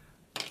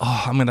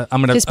 Oh, I'm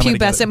gonna. His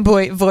pubescent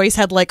voice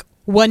had like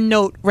one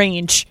note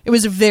range. It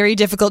was a very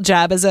difficult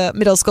job as a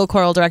middle school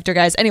choral director,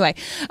 guys. Anyway,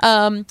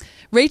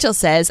 Rachel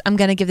says, I'm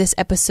going to give this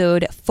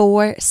episode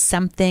 4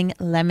 something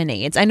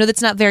lemonades. I know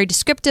that's not very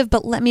descriptive,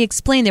 but let me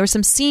explain. There were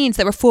some scenes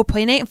that were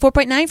 4.8 and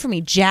 4.9 for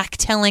me. Jack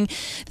telling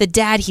the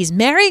dad he's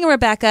marrying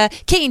Rebecca,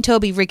 Kate and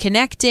Toby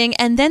reconnecting,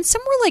 and then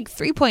somewhere like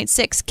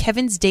 3.6,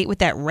 Kevin's date with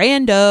that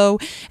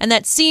rando. And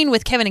that scene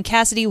with Kevin and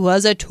Cassidy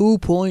was a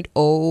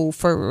 2.0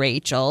 for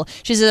Rachel.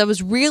 She says, I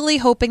was really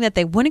hoping that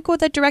they wouldn't go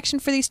that direction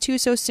for these two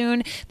so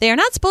soon. They are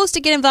not supposed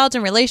to get involved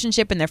in a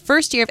relationship in their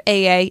first year of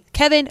AA.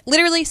 Kevin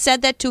literally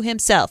said that to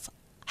himself.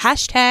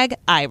 Hashtag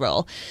eye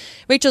roll.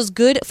 Rachel's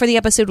good for the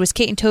episode was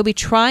Kate and Toby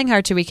trying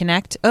hard to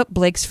reconnect. Oh,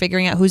 Blake's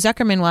figuring out who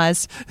Zuckerman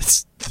was.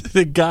 It's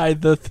the guy,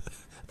 the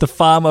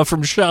farmer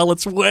from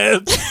Charlotte's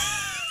Web. Which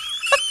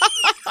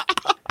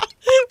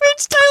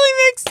totally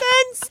makes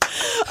sense.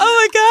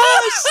 Oh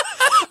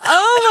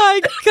my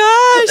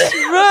gosh.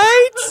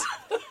 Right?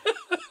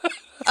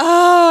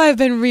 Oh, I've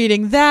been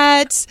reading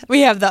that.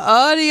 We have the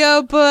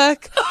audio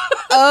book.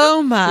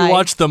 Oh my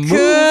Watch the movie.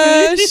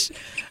 Gosh.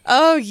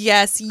 Oh,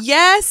 yes.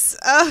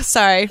 Oh,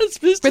 sorry.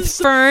 With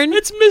Fern.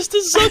 It's Mr.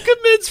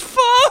 Zuckerman's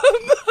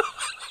farm.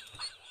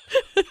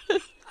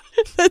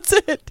 That's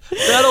it.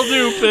 That'll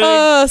do,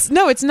 Pig.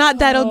 No, it's not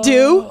That'll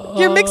Do.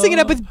 You're mixing it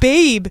up with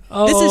Babe.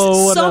 This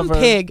is Some whatever.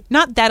 Pig.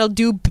 Not That'll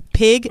Do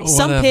Pig.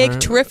 Some Pig.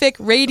 Terrific.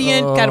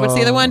 Radiant. God, what's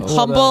the other one?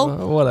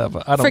 Humble.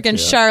 Whatever. I don't Freaking care.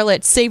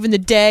 Charlotte saving the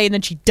day and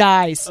then she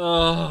dies.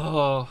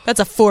 Oh. That's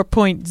a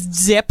 4-point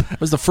zip. It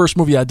was the first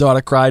movie our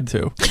daughter cried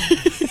to.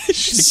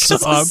 She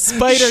a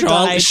spider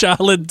died.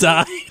 Charlotte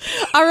died.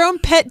 Our own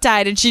pet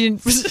died and she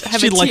didn't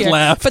have She, a tear.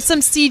 laughed. But some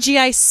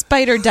CGI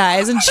spider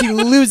dies and she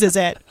loses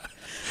it.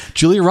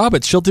 Julia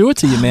Roberts, she'll do it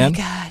to you, man. Oh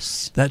my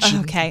gosh. That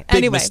should okay. Big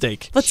Anyway,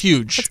 mistake.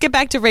 Huge. Let's get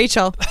back to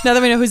Rachel. Now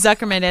that we know who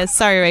Zuckerman is.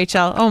 Sorry,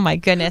 Rachel. Oh my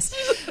goodness.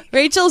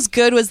 Rachel's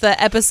good was the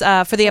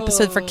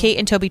episode for Kate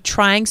and Toby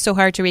trying so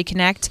hard to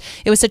reconnect.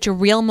 It was such a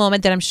real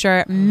moment that I'm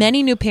sure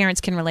many new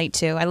parents can relate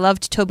to. I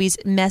loved Toby's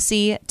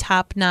messy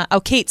top knot. Oh,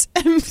 Kate's.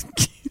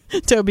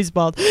 Toby's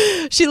bald.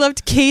 She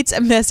loved Kate's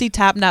messy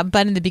top knot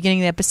bun in the beginning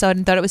of the episode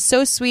and thought it was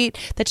so sweet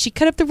that she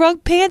cut up the wrong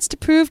pants to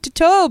prove to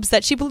Tobes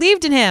that she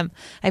believed in him.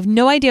 I have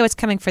no idea what's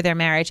coming for their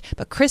marriage,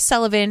 but Chris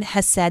Sullivan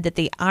has said that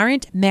they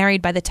aren't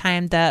married by the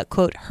time the,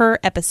 quote, her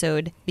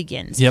episode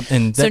begins. Yep,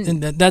 and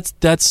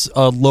that's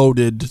a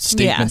loaded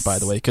statement, Yes. by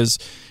the way, because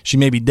she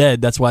may be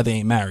dead. That's why they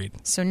ain't married.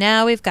 So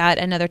now we've got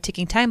another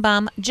ticking time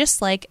bomb,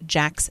 just like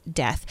Jack's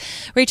death.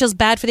 Rachel's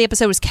bad for the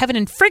episode was Kevin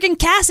and friggin'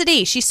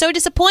 Cassidy. She's so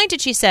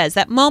disappointed, she says.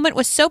 That moment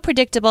was so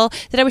predictable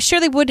that I was sure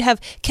they would have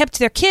kept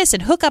their kiss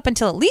and hook up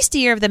until at least a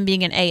year of them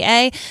being in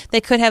AA. They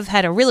could have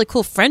had a really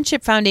cool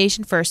friendship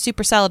foundation for a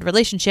super solid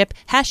relationship.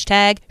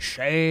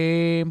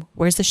 #shame.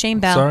 Where's the shame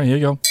bell? Sorry, here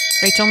you go.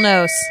 Rachel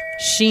knows.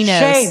 She knows.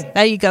 Shame.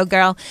 There you go,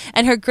 girl.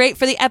 And her great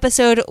for the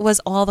episode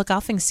was all the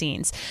golfing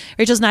scenes.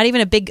 Rachel's not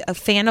even a big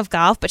fan of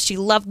golf, but she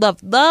loved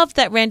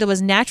that Randall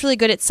was naturally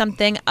good at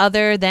something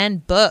other than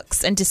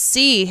books. And to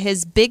see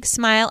his big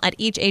smile at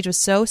each age was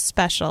so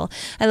special.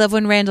 I love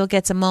when Randall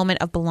gets a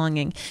moment of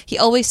belonging. He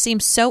always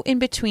seems so in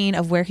between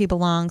of where he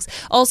belongs.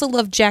 Also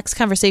loved Jack's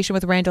conversation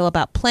with Randall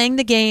about playing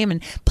the game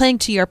and playing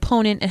to your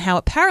opponent and how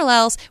it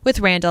parallels with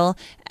Randall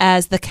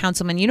as the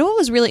councilman. You know what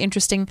was really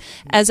interesting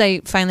as I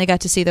finally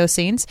got to see those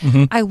scenes?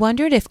 I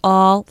wondered if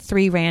all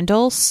three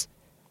Randalls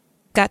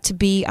got to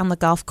be on the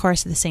golf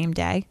course the same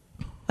day.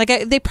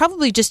 Like they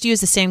probably just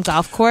used the same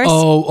golf course.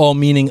 Oh,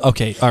 meaning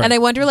okay, all right. And I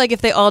wonder like if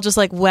they all just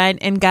like went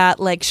and got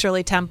like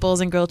Shirley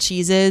Temples and grilled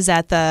cheeses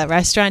at the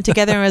restaurant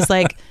together and was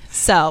like,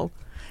 so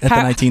at the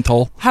 19th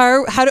hole.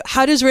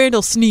 How does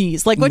Randall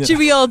sneeze? Like, what should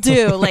we all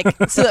do? Like,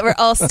 so that we're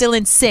all still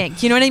in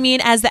sync. You know what I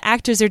mean? As the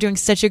actors are doing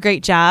such a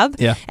great job.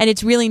 Yeah. And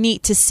it's really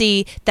neat to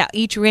see that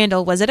each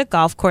Randall was at a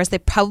golf course. They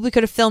probably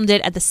could have filmed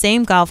it at the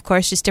same golf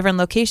course, just different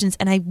locations.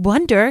 And I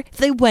wonder if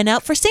they went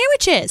out for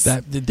sandwiches.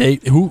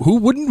 Who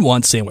wouldn't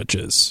want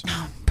sandwiches?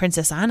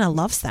 Princess Anna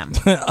loves them.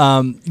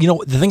 You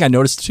know, the thing I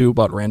noticed too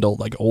about Randall,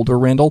 like older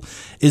Randall,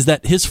 is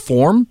that his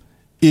form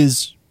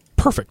is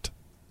perfect.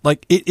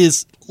 Like it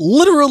is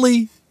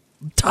literally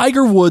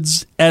Tiger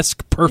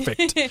Woods-esque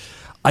perfect.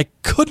 I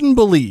couldn't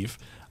believe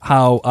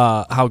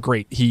how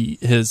great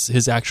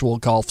his actual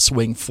golf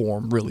swing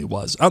form really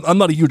was. I'm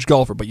not a huge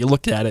golfer, but you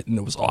looked at it and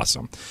it was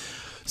awesome.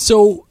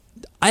 So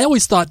I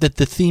always thought that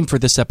the theme for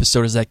this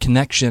episode is that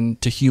connection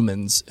to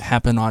humans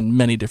happen on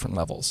many different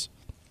levels.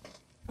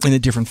 In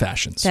different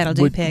fashions. That'll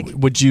do, pig.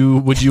 Would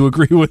you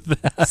agree with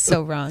that?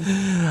 So wrong.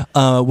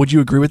 Would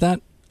you agree with that?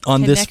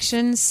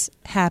 Connections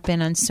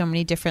happen on so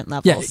many different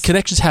levels. Yeah,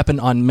 connections happen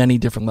on many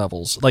different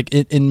levels, like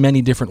in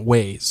many different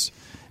ways.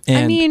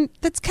 And I mean,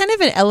 that's kind of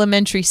an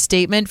elementary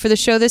statement for the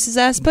show This Is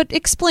Us, but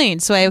explain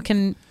so I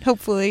can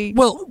hopefully...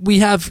 Well, we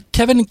have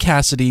Kevin and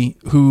Cassidy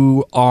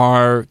who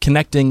are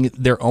connecting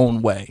their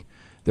own way.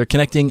 They're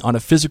connecting on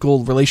a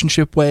physical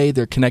relationship way.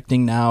 They're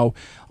connecting now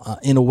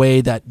in a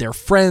way that they're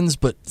friends,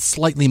 but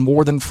slightly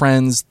more than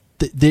friends.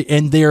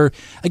 And they're,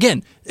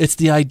 again, it's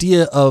the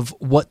idea of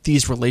what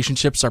these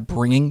relationships are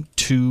bringing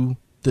to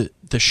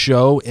the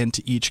show and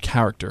to each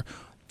character.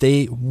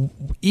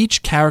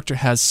 Each character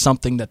has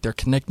something that they're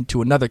connecting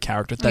to another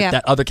character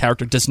that other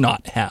character does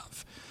not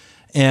have.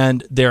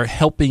 And they're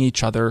helping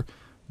each other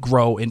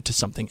grow into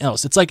something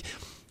else. It's like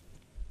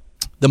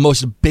the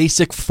most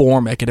basic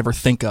form I could ever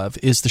think of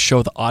is the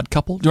show The Odd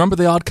Couple. Do you remember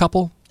The Odd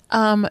Couple?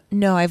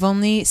 No, I've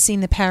only seen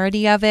the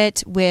parody of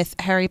it with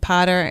Harry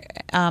Potter,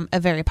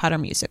 a Harry Potter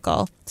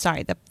musical.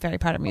 Sorry, the Harry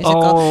Potter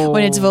musical.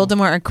 When it's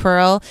Voldemort and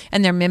Quirrell,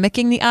 and they're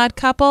mimicking The Odd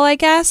Couple, I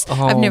guess.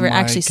 I've never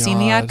actually seen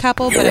The Odd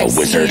Couple, but I've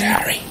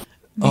seen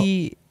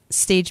the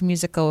stage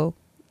musical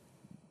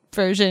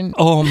version.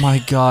 Oh, my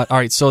God. All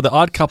right, so The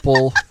Odd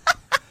Couple...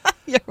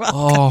 You're welcome.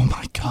 Oh,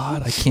 my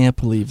God. I can't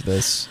believe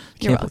this.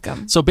 You're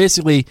welcome. So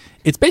basically,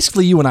 it's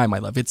basically you and I, my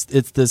love. It's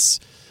this...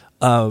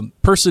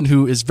 person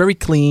who is very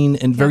clean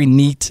and very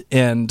neat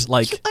and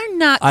like you are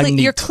not clean.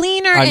 You're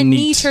cleaner and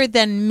neater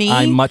than me.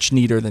 I'm much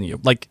neater than you.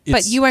 But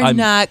you are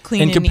not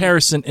clean in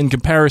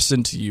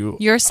comparison to you.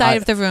 Your side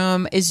of the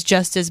room is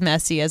just as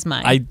messy as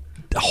mine. I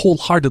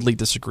wholeheartedly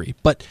disagree.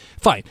 But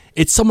fine,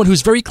 it's someone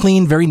who's very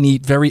clean, very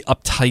neat, very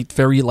uptight,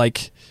 very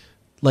like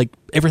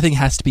everything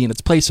has to be in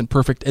its place and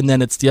perfect. And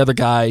then it's the other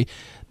guy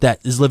that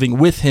is living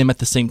with him at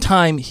the same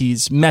time.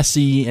 He's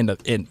messy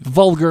and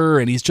vulgar,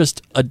 and he's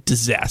just a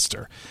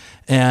disaster.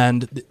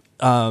 And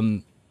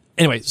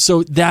anyway,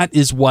 so that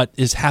is what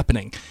is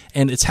happening.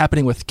 And it's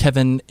happening with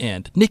Kevin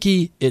and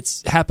Nikki.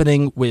 It's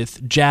happening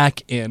with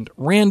Jack and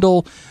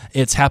Randall.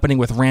 It's happening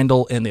with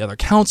Randall and the other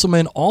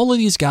councilman. All of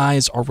these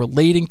guys are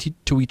relating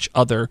to each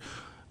other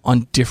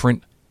on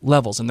different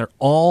levels, and they're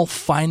all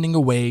finding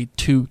a way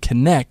to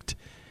connect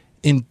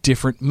in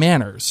different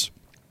manners.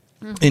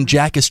 Mm-hmm. And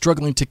Jack is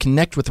struggling to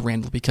connect with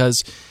Randall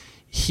because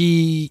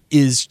he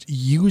is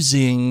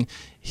using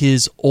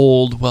his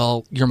old,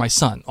 well, you're my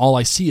son. All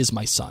I see is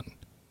my son.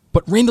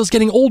 But Randall's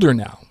getting older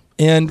now,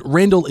 and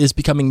Randall is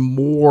becoming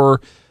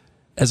more,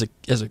 as a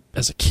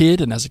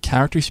kid and as a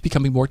character, he's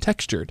becoming more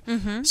textured.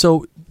 Mm-hmm.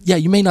 So, yeah,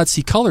 you may not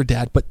see color,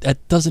 Dad, but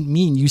that doesn't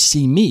mean you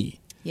see me.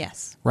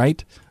 Yes.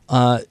 Right?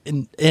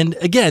 And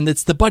again,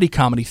 it's the buddy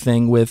comedy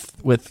thing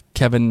with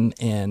Kevin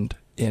and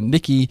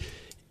Nikki.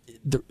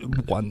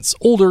 One's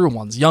older,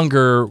 one's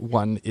younger,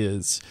 one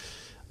is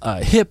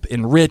hip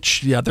and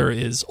rich, the other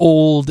is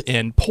old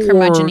and poor.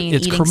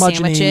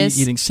 Curmudgeon-y,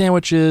 eating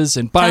sandwiches.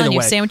 And by the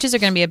way, sandwiches are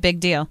going to be a big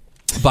deal.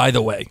 By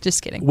the way,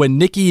 just kidding. When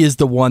Nikki is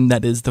the one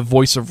that is the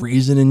voice of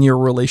reason in your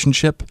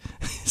relationship,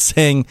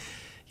 saying,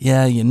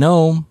 "Yeah,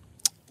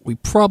 we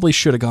probably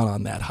should have gone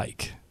on that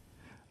hike."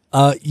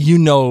 You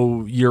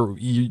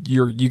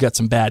got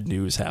some bad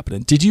news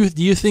happening. Do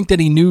you think that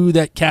he knew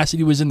that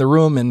Cassidy was in the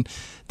room and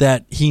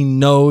that he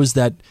knows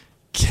that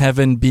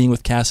Kevin being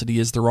with Cassidy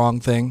is the wrong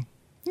thing?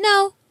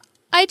 No,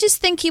 I just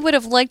think he would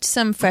have liked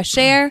some fresh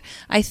air.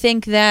 I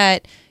think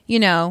that, he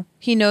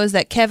knows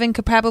that Kevin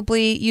could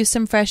probably use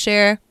some fresh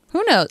air.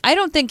 Who knows? I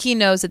don't think he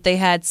knows that they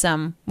had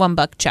some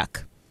 $1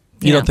 chuck.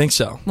 You don't think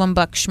so? $1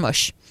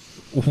 schmush.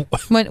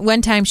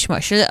 One time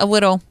schmush. A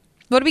little.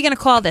 What are we going to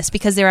call this?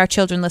 Because there are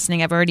children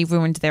listening. I've already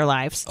ruined their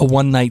lives. A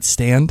one-night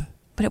stand?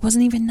 But it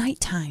wasn't even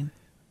nighttime.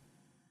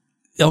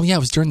 Oh, yeah, it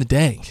was during the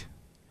day.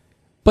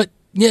 But,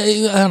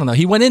 yeah, I don't know.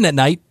 He went in at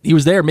night. He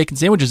was there making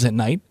sandwiches at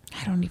night.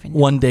 I don't even know.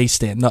 One-day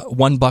stand.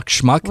 $1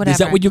 schmuck. Whatever. Is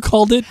that what you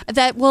called it?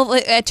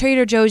 At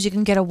Trader Joe's, you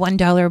can get a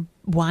 $1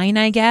 wine,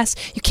 I guess.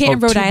 You can't in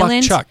Rhode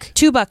Island.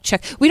 $2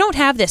 chuck. We don't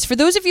have this. For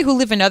those of you who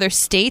live in other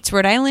states,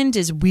 Rhode Island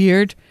is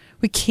weird.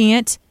 We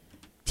can't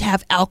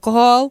have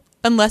alcohol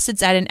unless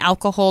it's at an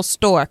alcohol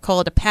store.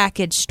 Call it a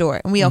package store,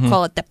 and we all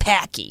call it the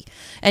Packy.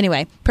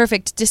 Anyway,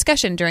 perfect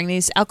discussion during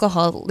these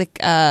alcoholic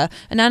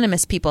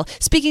anonymous people.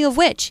 Speaking of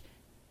which,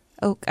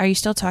 are you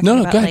still talking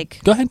about go ahead.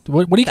 Go ahead.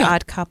 What do you got?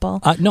 Odd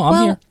Couple? No,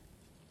 I'm here.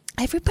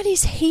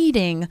 Everybody's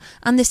hating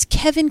on this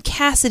Kevin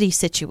Cassidy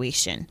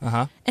situation,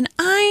 and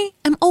I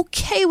am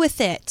okay with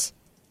it.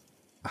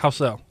 How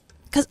so?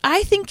 Because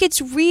I think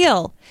it's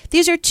real.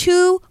 These are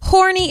two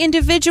horny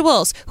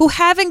individuals who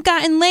haven't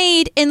gotten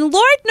laid in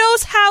Lord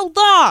knows how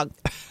long.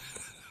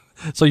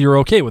 So you're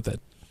okay with it?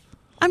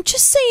 I'm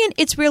just saying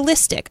it's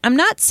realistic. I'm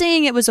not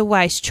saying it was a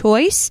wise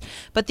choice,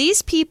 but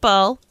these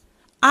people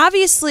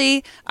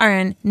obviously are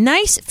in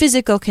nice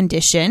physical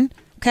condition.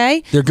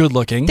 Okay, they're good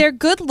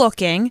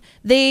looking.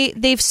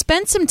 They've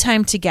spent some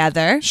time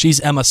together.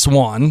 She's Emma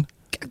Swan.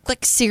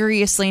 Like,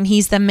 seriously, and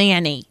he's the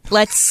Manny.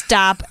 Let's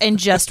stop and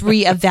just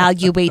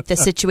reevaluate the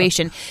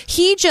situation.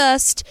 He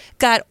just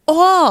got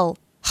all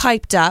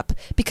hyped up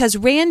because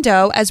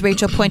Rando, as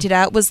Rachel pointed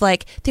out, was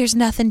like, there's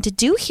nothing to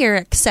do here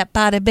except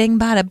bada bing,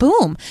 bada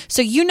boom.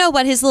 So you know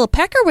what his little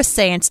pecker was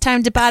saying. It's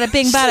time to bada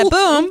bing, bada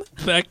boom.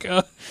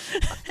 Becca.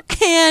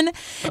 And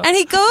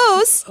he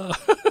goes,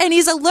 and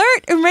he's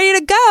alert and ready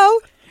to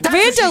go.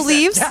 Rando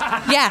leaves.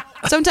 Yeah,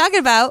 that's what I'm talking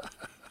about.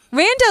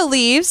 Rando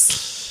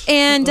leaves.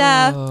 And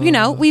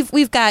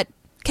we've got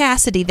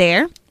Cassidy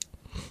there,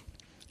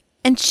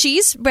 and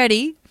she's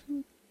ready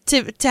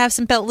to have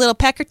some little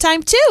pecker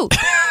time too.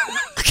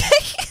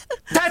 Okay,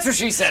 that's what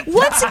she said.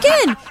 Once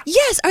again,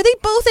 yes. Are they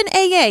both in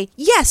AA?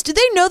 Yes. Do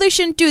they know they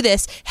shouldn't do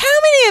this? How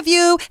many of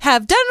you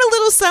have done a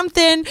little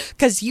something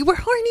because you were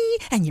horny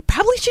and you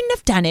probably shouldn't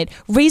have done it?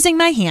 Raising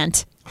my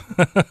hand.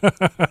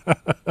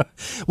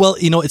 Well,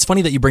 it's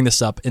funny that you bring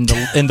this up in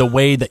the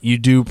way that you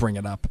do bring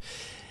it up,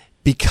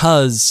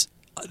 because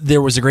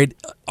there was a great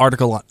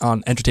article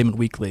on Entertainment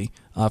Weekly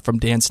from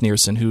Dan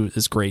Sneerson, who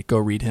is great. Go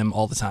read him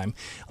all the time.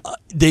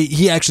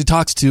 He actually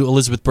talks to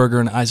Elizabeth Berger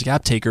and Isaac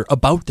Aptaker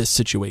about this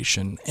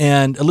situation.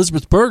 And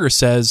Elizabeth Berger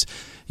says,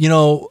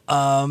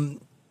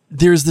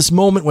 there's this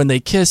moment when they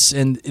kiss,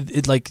 and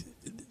it like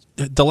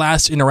the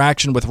last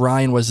interaction with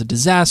Ryan was a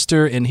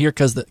disaster, and here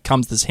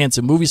comes this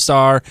handsome movie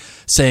star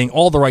saying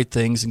all the right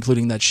things,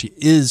 including that she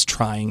is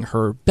trying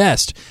her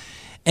best.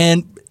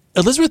 And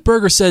Elizabeth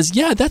Berger says,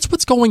 yeah, that's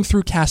what's going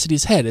through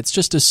Cassidy's head. It's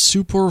just a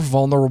super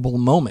vulnerable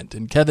moment.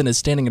 And Kevin is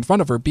standing in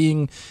front of her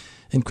being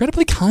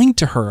incredibly kind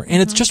to her.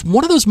 And it's just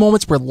one of those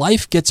moments where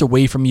life gets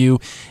away from you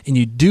and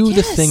you do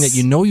the thing that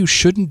you know you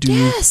shouldn't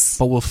do,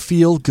 but will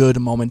feel good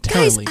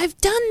momentarily. Guys, I've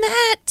done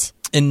that.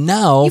 And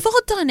now you've all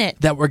done it.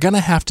 That we're going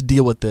to have to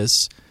deal with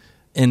this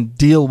and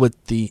deal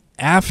with the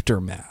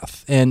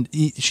aftermath. And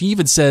she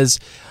even says,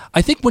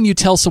 I think when you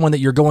tell someone that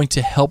you're going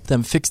to help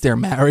them fix their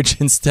marriage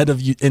instead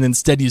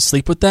you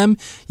sleep with them,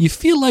 you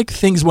feel like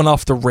things went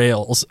off the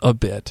rails a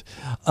bit.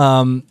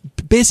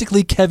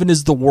 Basically, Kevin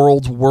is the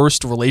world's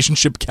worst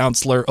relationship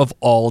counselor of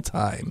all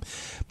time.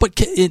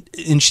 But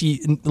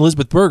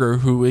Elizabeth Berger,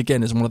 who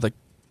again is one of the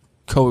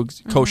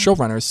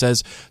co-showrunners,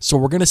 says, so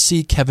we're going to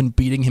see Kevin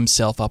beating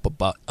himself up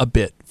a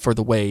bit for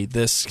the way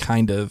this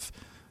kind of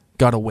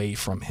got away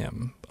from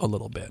him a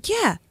little bit.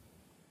 Yeah.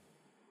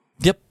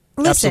 Yep.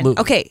 Listen,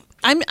 absolutely. Okay.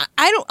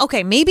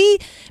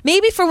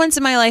 Maybe for once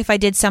in my life I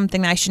did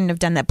something I shouldn't have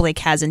done that Blake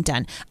hasn't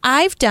done.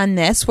 I've done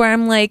this where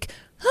I'm like,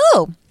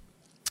 oh,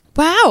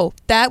 Wow,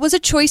 that was a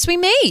choice we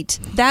made.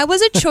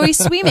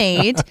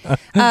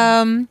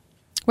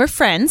 We're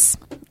friends,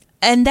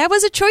 and that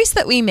was a choice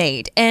that we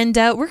made, and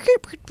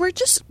we're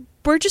just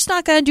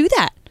not going to do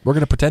that. We're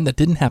going to pretend that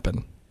didn't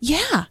happen.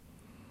 Yeah.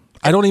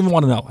 I don't even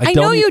want to know. I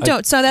know you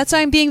don't, so that's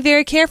why I'm being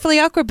very carefully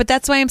awkward, but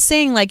that's why I'm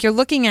saying, like, you're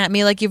looking at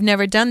me like you've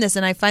never done this,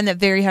 and I find that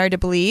very hard to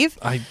believe.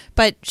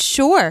 But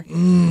sure.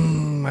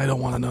 I don't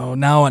want to know.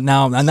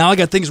 Now I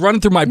got things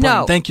running through my brain.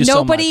 No, Thank you so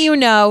much. Nobody you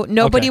know,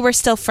 nobody we're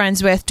still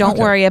friends with. Don't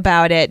worry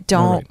about it.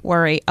 Don't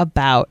worry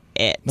about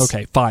it.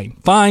 Okay, fine.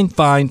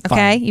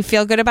 Okay, you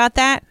feel good about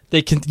that?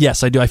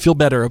 Yes, I do. I feel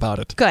better about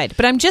it. Good.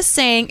 But I'm just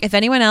saying, if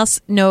anyone else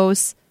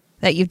knows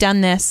that you've done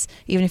this,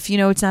 even if you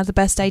know it's not the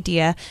best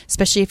idea,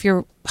 especially if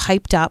you're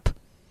hyped up.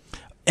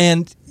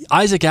 And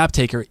Isaac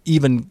Aptaker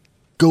even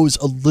goes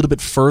a little bit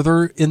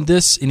further in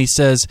this, and he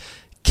says,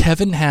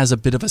 Kevin has a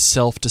bit of a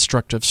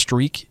self-destructive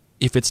streak.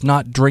 If it's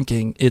not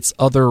drinking, it's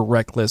other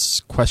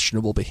reckless,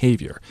 questionable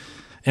behavior.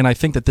 And I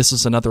think that this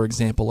is another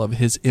example of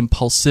his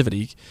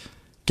impulsivity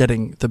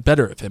getting the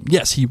better of him.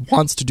 Yes, he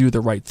wants to do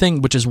the right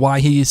thing, which is why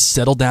he's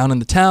settled down in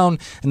the town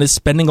and is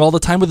spending all the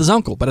time with his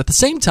uncle. But at the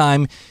same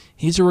time,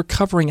 he's a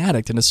recovering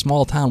addict in a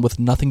small town with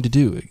nothing to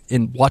do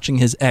and watching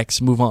his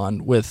ex move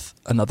on with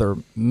another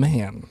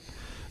man.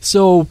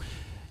 So,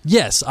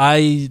 yes,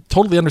 I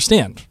totally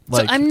understand.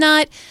 So I'm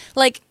not,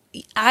 like,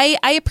 I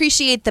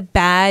appreciate the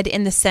bad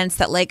in the sense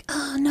that, like,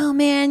 oh, no,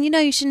 man,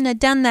 you shouldn't have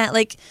done that.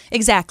 Like,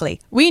 exactly.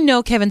 We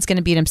know Kevin's going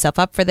to beat himself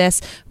up for this.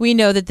 We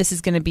know that this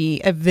is going to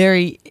be a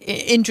very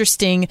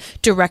interesting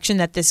direction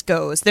that this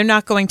goes. They're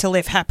not going to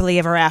live happily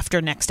ever after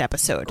next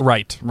episode.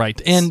 Right.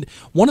 And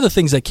one of the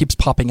things that keeps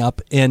popping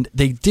up, and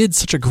they did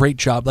such a great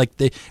job, like,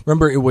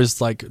 remember it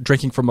was like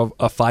drinking from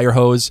a fire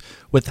hose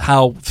with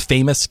how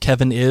famous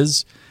Kevin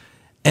is.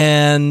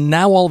 And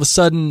now all of a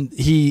sudden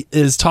he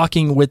is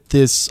talking with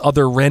this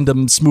other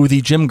random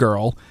smoothie gym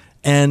girl,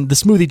 and the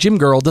smoothie gym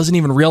girl doesn't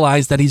even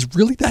realize that he's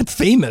really that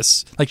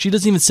famous. Like, she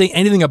doesn't even say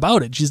anything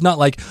about it. She's not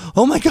like,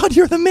 oh my God,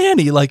 you're the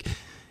Manny. Like,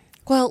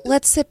 well,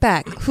 let's sit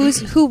back.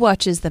 Who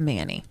watches the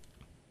Manny?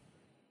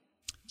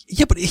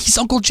 Yeah, but he's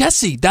Uncle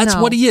Jesse. That's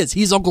what he is.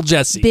 He's Uncle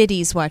Jesse.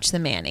 Biddies watch the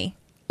Manny.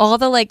 All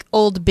the, like,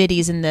 old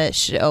biddies in the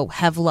show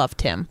have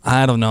loved him.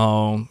 I don't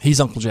know. He's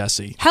Uncle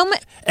Jesse.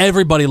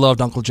 Everybody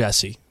loved Uncle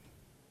Jesse.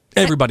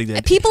 Everybody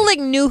did. People, like,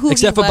 knew who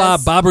except he was. for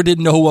Bob. Bobber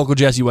didn't know who Uncle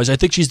Jesse was. I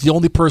think she's the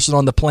only person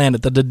on the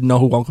planet that didn't know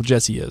who Uncle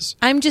Jesse is.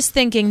 I'm just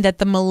thinking that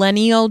the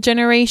millennial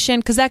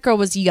generation, because that girl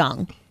was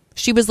young.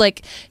 She was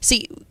like,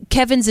 see,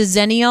 Kevin's a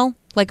zennial,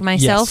 like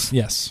myself.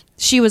 Yes.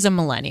 She was a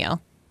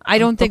millennial. I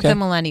don't think the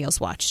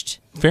millennials watched.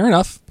 Fair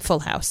enough.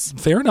 Full House.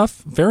 Fair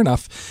enough.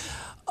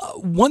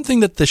 One thing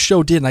that the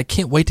show did, and I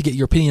can't wait to get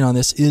your opinion on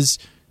this, is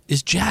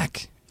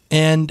Jack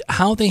and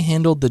how they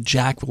handled the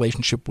Jack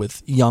relationship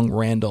with young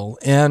Randall.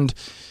 And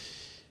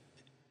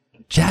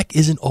Jack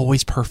isn't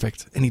always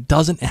perfect, and he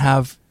doesn't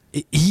have.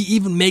 He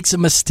even makes a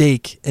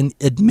mistake and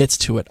admits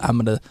to it. I'm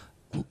going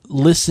to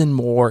listen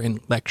more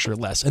and lecture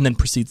less, and then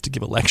proceeds to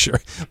give a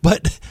lecture.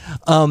 But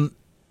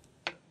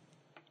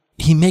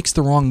he makes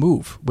the wrong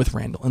move with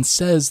Randall and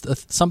says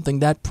something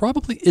that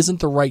probably isn't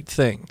the right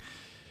thing.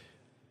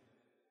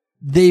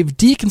 They've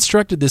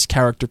deconstructed this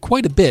character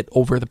quite a bit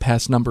over the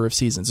past number of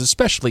seasons,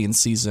 especially in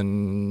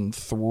season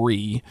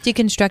 3.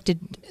 Deconstructed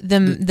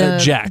the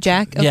Jack.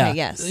 Jack? Okay, yeah.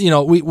 Yes.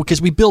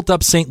 Because we built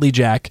up Saintly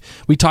Jack.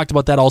 We talked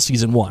about that all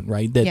season 1,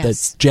 right?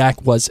 That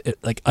Jack was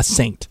like a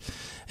saint.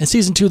 In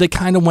season 2, they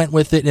kind of went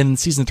with it, and in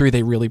season 3,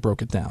 they really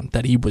broke it down,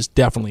 that he was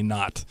definitely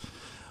not.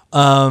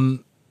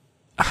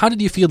 How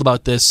did you feel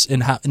about this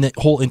and the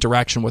whole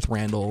interaction with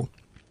Randall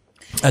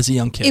as a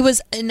young kid? It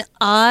was an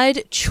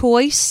odd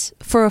choice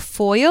for a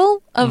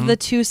foil of the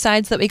two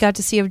sides that we got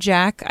to see of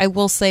Jack. I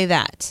will say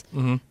that.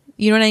 Mm-hmm.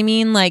 You know what I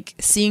mean? Like,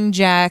 seeing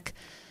Jack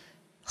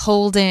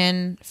hold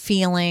in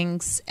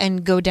feelings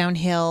and go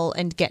downhill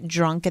and get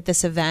drunk at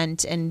this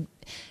event, and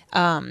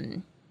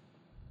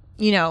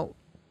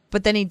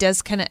but then he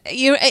does kind of,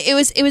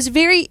 it was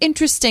very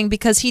interesting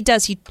because he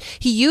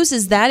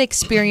uses that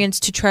experience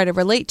to try to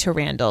relate to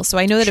Randall. So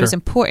I know that it was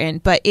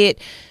important, but it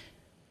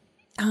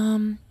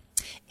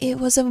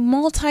was a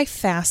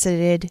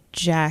multifaceted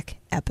Jack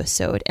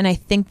episode, and I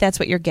think that's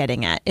what you're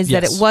getting at, is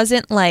that it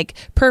wasn't like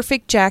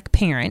perfect Jack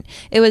parent.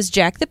 It was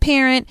Jack the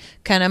parent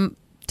kind of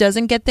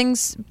doesn't get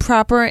things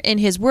proper in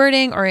his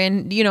wording or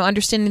in,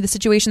 understanding the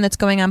situation that's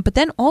going on, but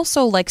then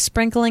also like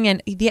sprinkling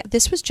in,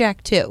 this was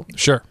Jack too.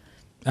 Sure.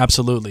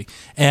 Absolutely.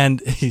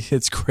 And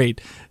it's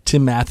great.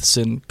 Tim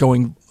Matheson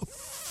going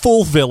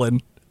full villain.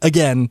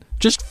 Again,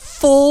 just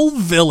full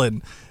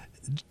villain.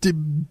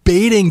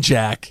 Debating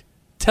Jack.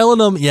 Telling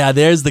him, yeah,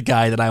 there's the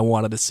guy that I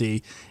wanted to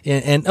see.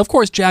 And of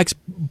course, Jack's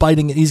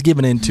biting it. He's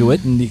giving into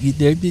it. And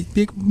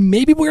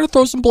maybe we're going to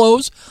throw some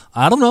blows.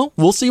 I don't know.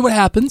 We'll see what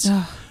happens.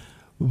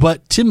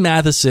 But Tim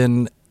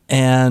Matheson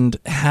and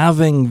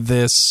having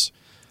this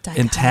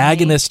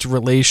antagonistic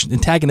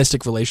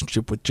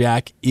relationship with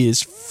Jack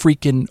is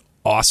freaking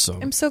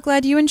awesome. I'm so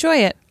glad you enjoy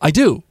it. I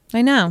do.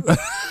 I know.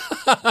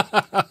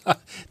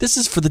 This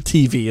is for the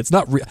TV. It's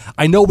not real.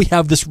 I know we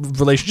have this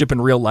relationship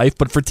in real life,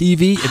 but for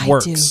TV, it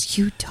works. I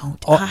do. You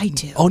don't. I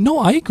do. Oh, no,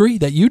 I agree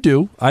that you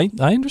do. I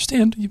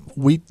understand.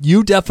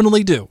 You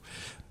definitely do.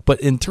 But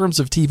in terms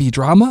of TV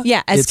drama...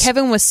 Yeah, as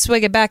Kevin was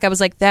swigging back, I was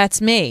like,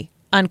 that's me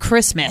on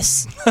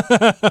Christmas.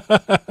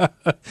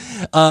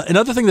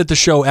 Another thing that the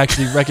show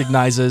actually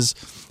recognizes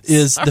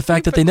is the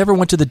fact that they never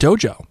went to the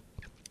dojo.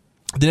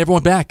 They never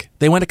went back.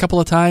 They went a couple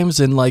of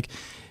times, and like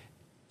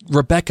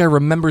Rebecca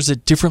remembers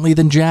it differently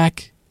than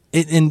Jack.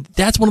 And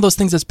that's one of those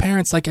things as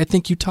parents, like I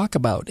think you talk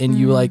about, and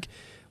you like,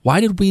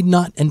 why did we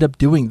not end up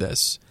doing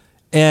this?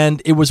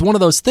 And it was one of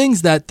those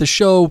things that the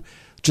show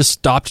just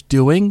stopped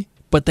doing,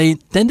 but they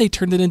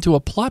turned it into a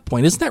plot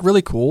point. Isn't that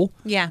really cool?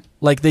 Yeah.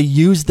 Like they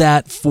used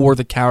that for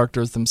the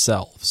characters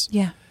themselves.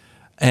 Yeah.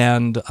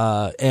 And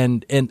how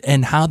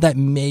that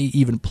may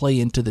even play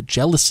into the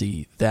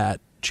jealousy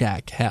that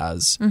Jack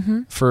has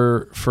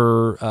for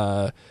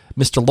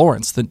Mr.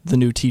 Lawrence, the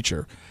new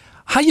teacher.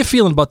 How you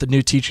feeling about the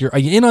new teacher? Are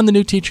you in on the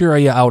new teacher or are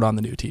you out on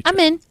the new teacher? I'm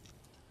in.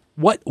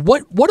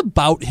 What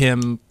about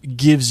him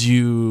gives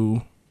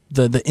you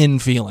the in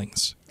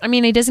feelings? I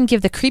mean, he doesn't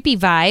give the creepy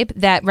vibe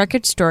that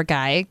record store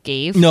guy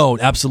gave. No,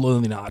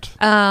 absolutely not.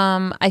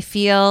 I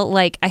feel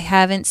like I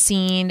haven't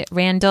seen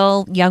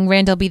young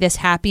Randall be this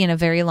happy in a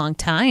very long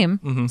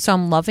time. So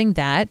I'm loving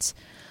that.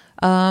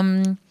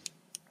 I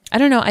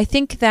don't know. I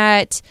think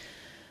that,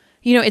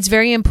 it's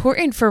very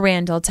important for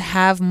Randall to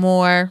have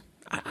more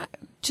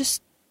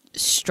just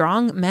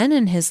strong men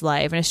in his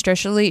life, and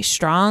especially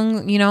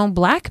strong,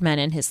 black men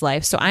in his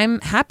life. So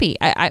I'm happy.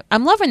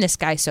 I'm loving this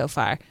guy so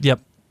far. Yep.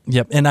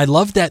 And I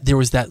love that there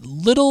was that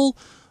little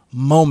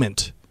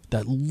moment,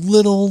 that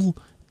little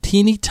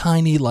teeny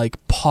tiny like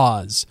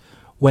pause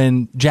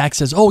when Jack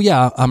says, "Oh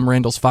yeah, I'm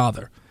Randall's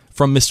father,"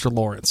 from Mr.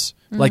 Lawrence.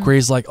 Like where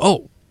he's like,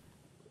 oh,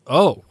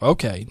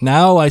 okay.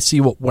 Now I see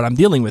what I'm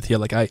dealing with here.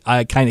 Like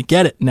I kind of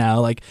get it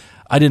now. Like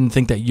I didn't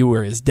think that you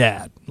were his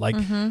dad. Like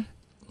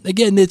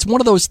again, it's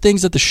one of those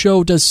things that the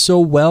show does so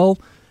well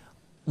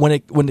when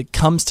it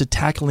comes to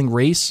tackling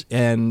race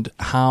and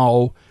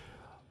how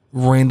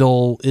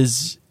Randall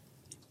is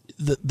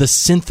the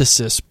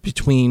synthesis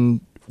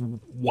between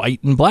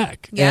white and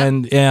black. Yeah.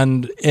 And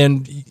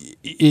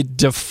it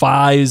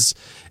defies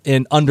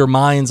and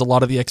undermines a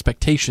lot of the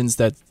expectations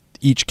that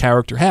each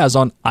character has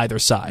on either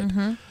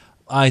side.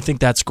 I think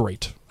that's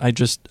great. I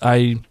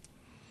think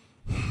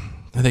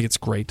it's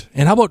great.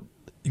 And how about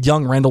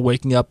young Randall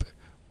waking up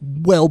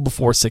well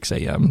before 6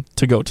 a.m.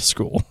 to go to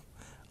school?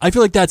 I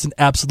feel like that's an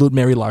absolute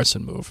Mary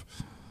Larson move.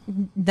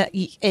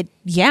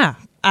 Yeah.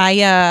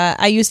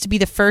 I used to be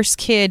the first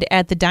kid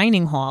at the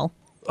dining hall.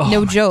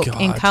 No joke.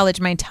 God. In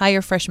college, my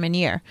entire freshman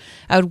year.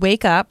 I would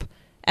wake up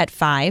at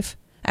 5.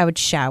 I would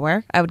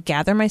shower. I would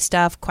gather my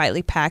stuff,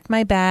 quietly pack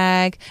my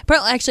bag.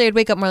 Actually, I'd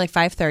wake up more like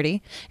 5:30,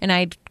 and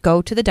I'd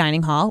go to the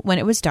dining hall when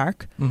it was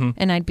dark,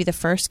 and I'd be the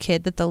first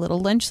kid that the little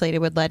lunch lady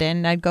would let in,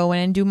 and I'd go in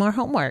and do more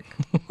homework.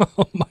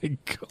 Oh, my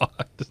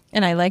God.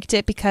 And I liked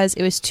it because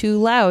it was too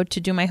loud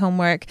to do my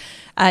homework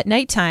at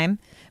nighttime.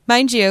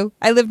 Mind you,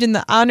 I lived in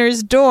the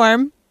honors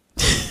dorm.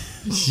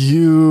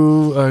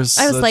 You are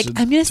such I was like,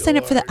 I'm going to sign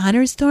up for the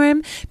honors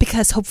dorm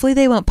because hopefully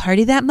they won't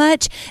party that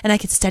much and I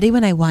can study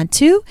when I want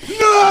to.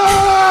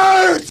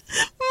 Nerd!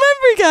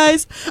 Remember,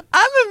 guys,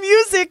 I'm a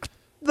music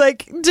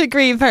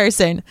degree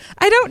person.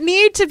 I don't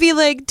need to be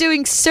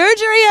doing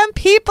surgery on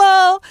people.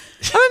 I'm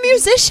a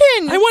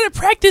musician. I want to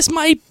practice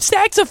my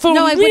saxophone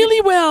really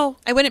well.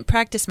 I wouldn't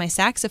practice my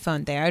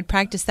saxophone there. I would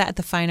practice that at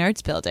the Fine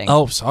Arts Building.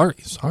 Oh, sorry.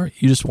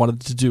 You just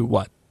wanted to do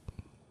what?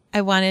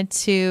 I wanted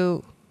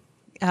to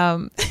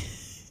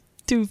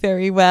do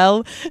very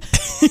well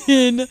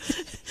in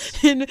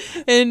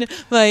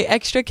my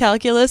extra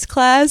calculus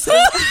class.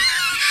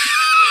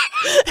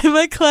 In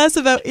my class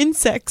about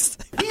insects.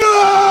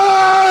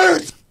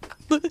 Nerd!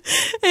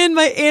 In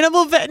my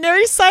animal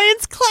veterinary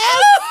science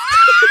class.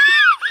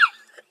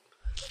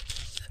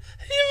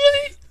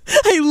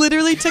 I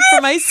literally took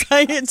for my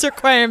science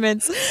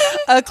requirements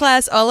a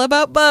class all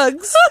about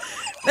bugs,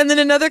 and then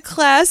another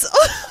class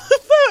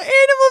about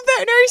animal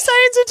veterinary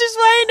science, which is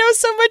why I know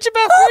so much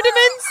about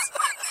rudiments.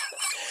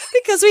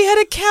 Because we had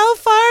a cow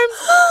farm.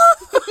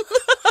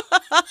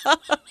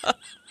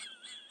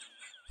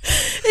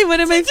 Hey, what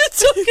am I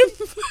talking?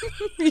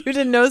 You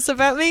didn't know this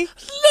about me?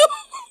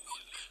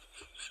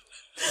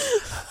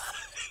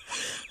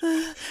 No.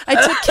 I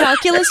took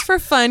calculus for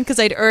fun because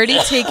I'd already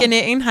taken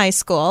it in high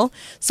school,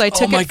 so I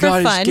took it for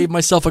fun. I just gave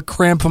myself a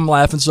cramp from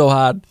laughing so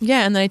hard.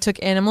 Yeah, and then I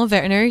took animal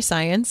veterinary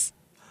science.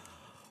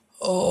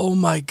 Oh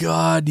my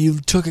God, you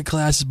took a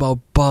class about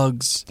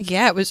bugs.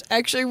 Yeah, it was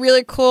actually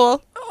really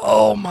cool.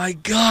 Oh my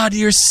God,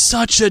 you're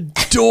such a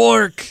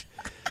dork.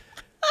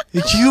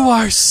 You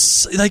are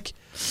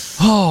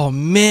oh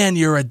man,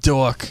 you're a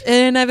dork.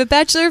 And I have a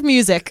Bachelor of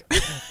Music.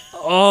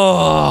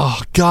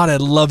 Oh God, I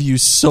love you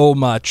so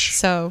much.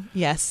 So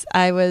yes,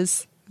 I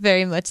was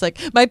Very much like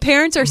my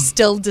parents are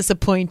still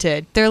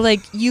disappointed. They're like,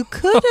 you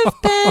could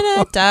have been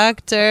a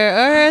doctor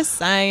or a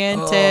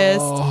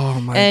scientist,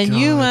 and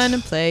you want to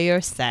play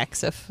your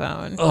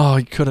saxophone. Oh,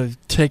 you could have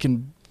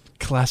taken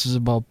classes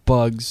about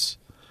bugs.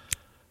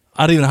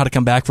 I don't even know how to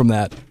come back from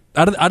that.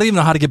 I don't even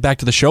know how to get back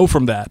to the show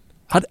from that.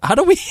 How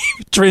do we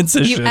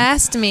transition? You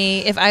asked me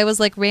if I was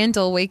like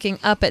Randall, waking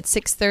up at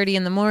 6:30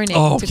 in the morning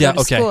to go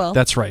to school.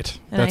 That's right.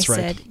 And That's I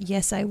right. said,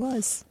 yes, I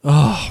was.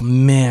 Oh,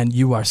 man,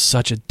 you are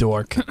such a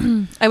dork.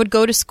 I would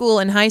go to school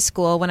in high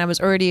school when I was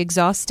already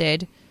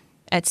exhausted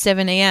at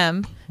 7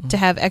 a.m. to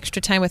have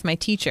extra time with my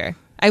teacher.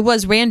 I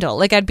was Randall.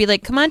 Like, I'd be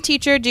like, come on,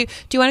 teacher, do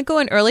you want to go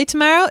in early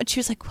tomorrow? And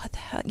she was like, what the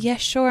hell? Yeah,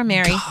 sure,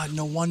 Mary. God,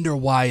 no wonder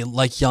why,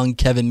 like, young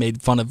Kevin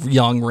made fun of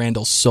young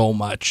Randall so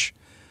much.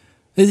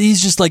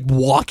 He's just, like,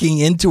 walking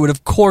into it.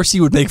 Of course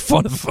he would make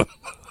fun of him.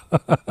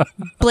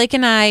 Blake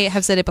and I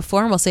have said it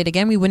before, and we'll say it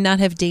again. We would not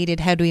have dated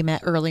had we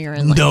met earlier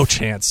in life. No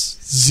chance.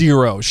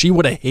 Zero. She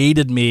would have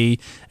hated me,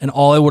 and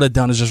all I would have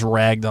done is just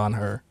ragged on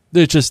her.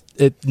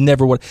 It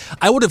never would.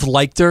 I would have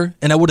liked her,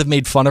 and I would have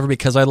made fun of her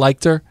because I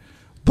liked her,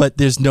 but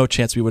there's no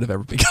chance we would have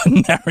ever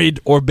gotten married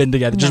or been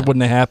together. It just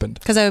wouldn't have happened.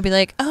 Because I would be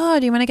like, oh,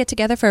 do you want to get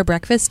together for a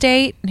breakfast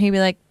date? And he'd be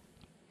like,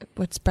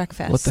 what's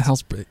breakfast? What the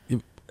hell's...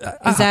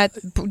 Is that?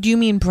 Do you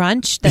mean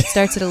brunch that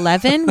starts at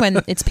 11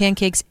 when it's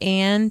pancakes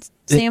and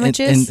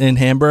sandwiches and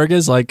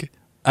hamburgers? Like,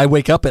 I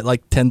wake up at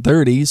like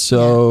 10:30,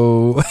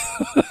 so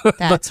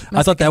I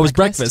thought that was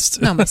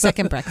breakfast. No, my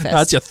second breakfast.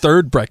 That's your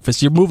third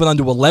breakfast. You're moving on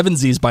to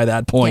 11sies by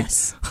that point.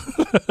 Yes.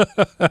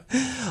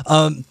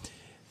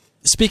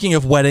 Speaking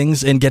of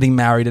weddings and getting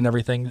married and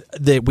everything,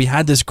 we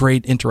had this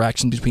great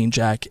interaction between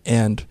Jack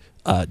and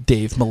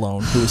Dave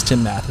Malone, who is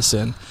Tim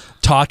Matheson,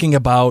 talking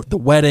about the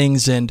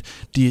weddings and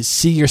do you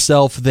see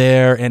yourself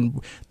there?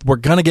 And we're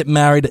gonna get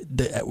married.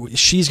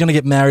 She's gonna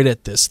get married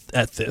at this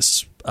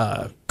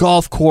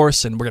golf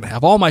course, and we're gonna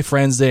have all my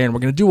friends there, and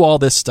we're gonna do all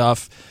this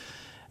stuff.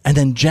 And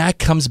then Jack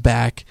comes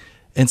back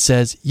and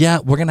says, "Yeah,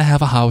 we're gonna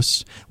have a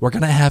house. We're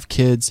gonna have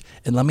kids.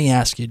 And let me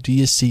ask you, do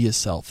you see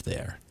yourself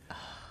there?"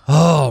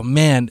 Oh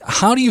man,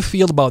 how do you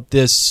feel about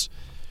this?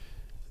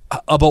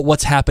 About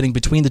what's happening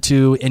between the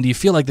two, and do you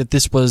feel like that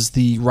this was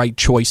the right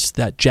choice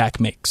that Jack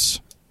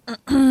makes?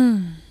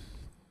 You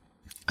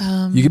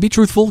can be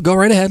truthful. Go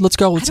right ahead. Let's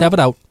go. Let's have it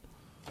out.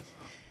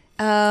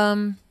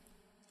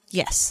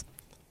 Yes.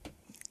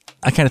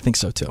 I kind of think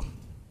so too.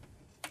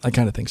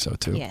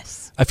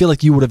 Yes. I feel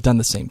like you would have done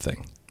the same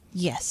thing.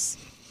 Yes.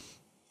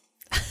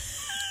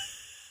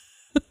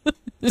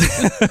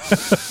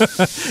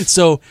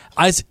 So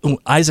Isaac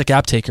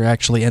Aptaker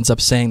actually ends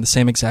up saying the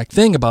same exact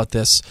thing about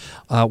this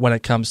when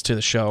it comes to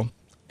the show.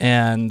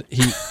 And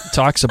he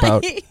talks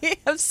about... I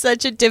have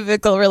such a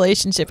difficult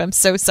relationship. I'm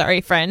so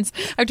sorry, friends.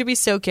 I have to be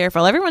so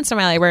careful. Every once in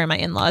a while I worry my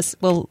in-laws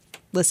will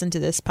listen to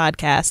this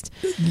podcast.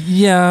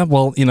 Yeah,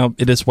 well,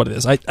 it is what it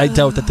is. I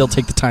doubt that they'll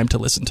take the time to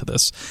listen to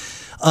this.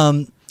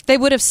 They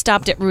would have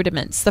stopped at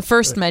Rudiments, the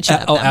first mention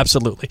of them. Oh,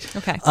 absolutely.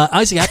 Okay.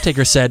 Isaac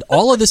Aptaker said,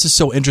 all of this is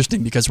so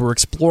interesting because we're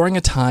exploring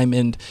a time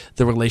in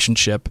the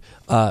relationship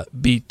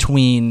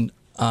between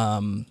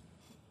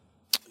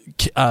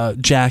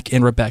Jack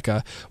and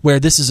Rebecca where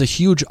this is a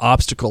huge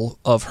obstacle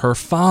of her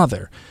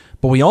father.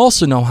 But we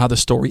also know how the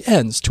story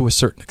ends to a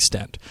certain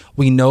extent.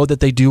 We know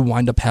that they do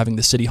wind up having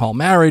the City Hall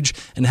marriage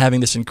and having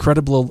this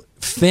incredible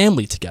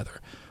family together.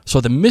 So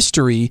the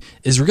mystery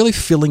is really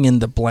filling in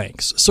the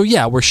blanks. So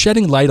yeah, we're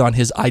shedding light on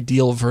his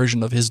ideal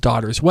version of his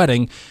daughter's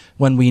wedding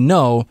when we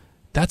know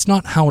that's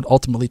not how it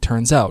ultimately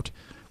turns out,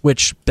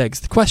 which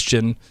begs the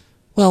question,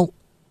 well,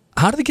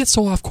 how did it get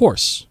so off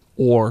course?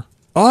 Or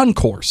on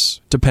course,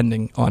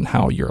 depending on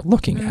how you're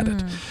looking at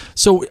it.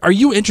 So are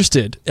you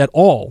interested at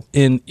all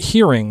in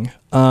hearing,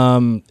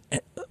 in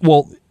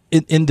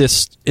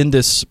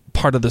this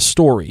part of the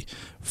story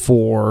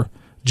for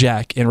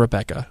Jack and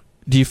Rebecca?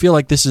 Do you feel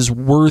like this is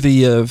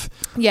worthy of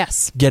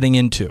getting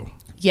into?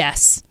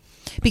 Yes.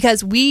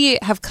 Because we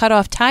have cut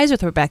off ties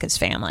with Rebecca's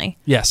family.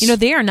 Yes.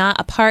 They are not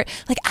a part.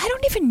 Like, I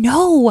don't even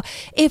know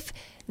if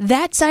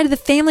that side of the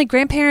family,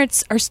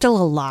 grandparents, are still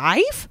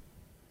alive.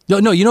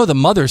 No, the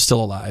mother's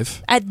still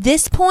alive. At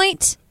this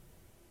point?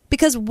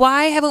 Because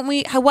why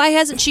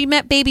hasn't she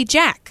met baby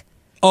Jack?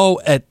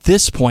 Oh, at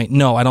this point,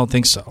 no, I don't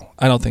think so.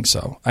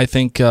 I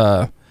think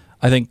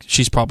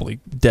she's probably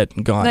dead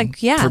and gone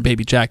for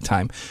baby Jack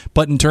time.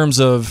 But in terms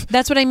of...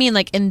 That's what I mean,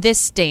 like in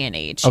this day and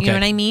age. Okay. You know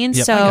what I mean?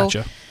 Yep, so I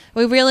gotcha.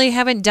 We really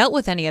haven't dealt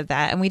with any of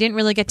that, and we didn't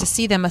really get to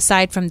see them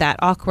aside from that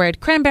awkward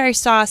cranberry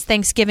sauce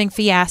Thanksgiving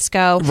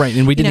fiasco. Right,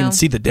 and we didn't even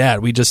see the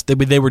dad.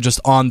 They were just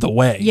on the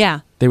way. Yeah.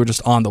 They were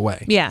just on the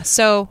way. Yeah,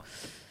 so,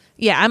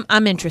 yeah,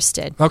 I'm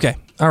interested. Okay,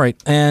 all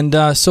right. And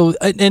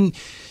and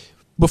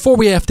before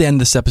we have to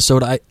end this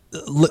episode,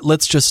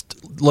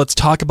 let's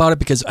talk about it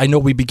because I know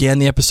we began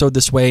the episode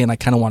this way, and I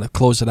kind of want to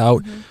close it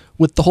out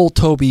with the whole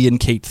Toby and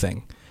Kate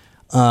thing.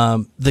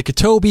 The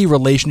Katobi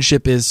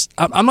relationship is,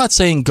 I'm not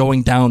saying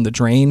going down the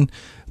drain,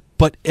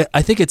 but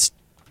I think it's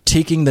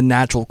taking the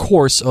natural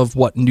course of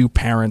what new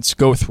parents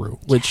go through,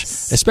 which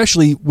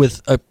especially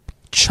with a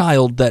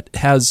child that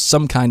has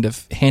some kind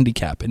of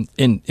handicap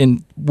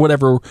in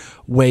whatever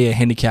way a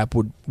handicap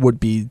would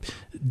be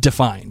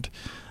defined.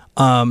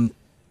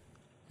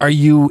 Are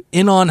you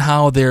in on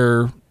how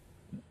they're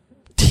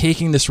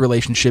taking this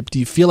relationship? Do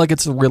you feel like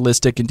it's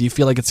realistic, and do you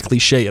feel like it's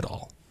cliche at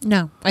all?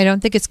 No, I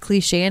don't think it's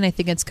cliche, and I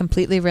think it's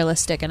completely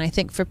realistic. And I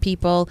think for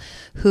people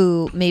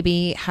who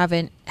maybe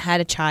haven't had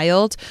a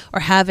child or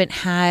haven't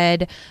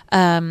had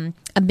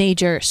a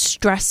major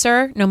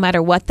stressor, no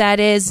matter what that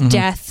is,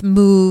 death,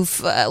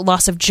 move,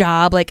 loss of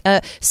job, like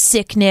a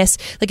sickness,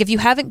 like if you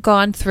haven't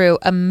gone through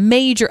a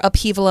major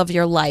upheaval of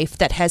your life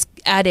that has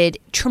added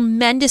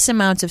tremendous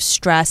amounts of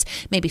stress,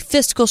 maybe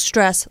physical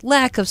stress,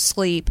 lack of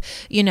sleep,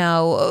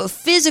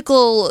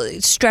 physical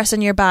stress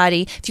on your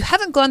body, if you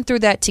haven't gone through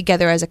that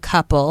together as a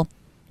couple,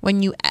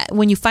 when you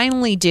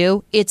finally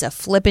do, it's a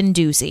flippin'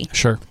 doozy.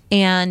 Sure.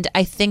 And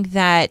I think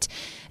that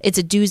it's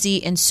a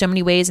doozy in so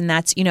many ways, and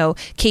that's,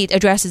 Kate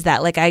addresses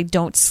that, like, I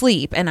don't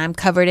sleep and I'm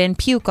covered in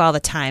puke all the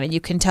time, and you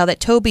can tell that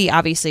Toby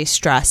obviously is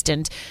stressed,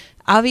 and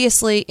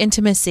obviously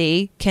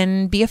intimacy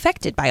can be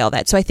affected by all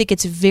that. So I think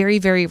it's very,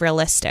 very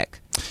realistic.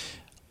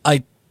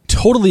 I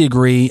totally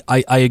agree.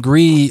 I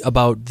agree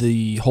about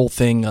the whole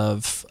thing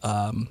of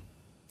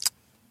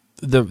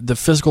the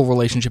physical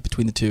relationship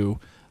between the two,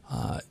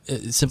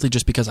 simply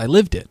just because I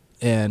lived it,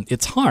 and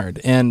it's hard,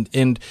 and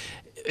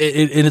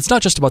it's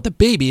not just about the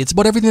baby; it's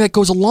about everything that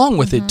goes along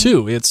with it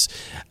too. It's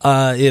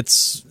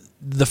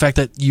the fact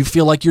that you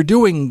feel like you're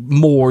doing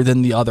more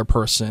than the other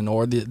person,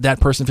 or that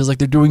person feels like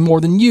they're doing more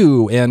than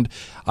you. And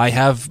I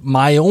have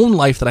my own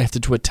life that I have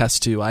to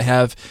attest to.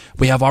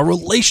 We have our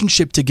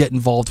relationship to get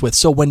involved with.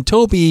 So when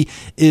Toby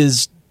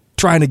is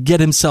trying to get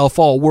himself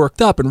all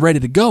worked up and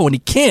ready to go, and he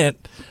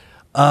can't,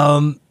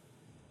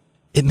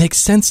 it makes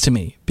sense to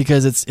me,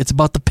 because it's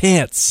about the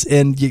pants,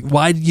 and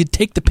why do you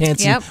take the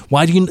pants? Yep. And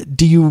why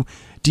do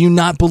you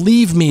not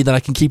believe me that I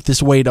can keep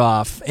this weight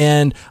off?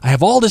 And I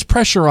have all this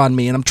pressure on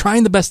me, and I'm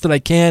trying the best that I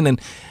can,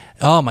 and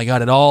oh my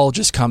God, it all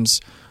just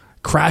comes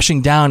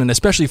crashing down. And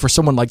especially for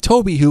someone like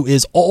Toby, who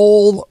is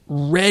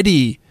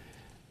already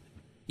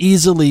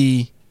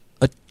easily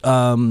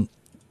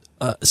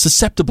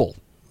susceptible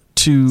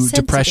to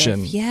Sensitive,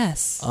 depression.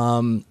 Yes.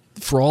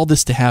 For all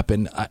this to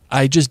happen,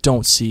 I just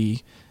don't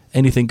see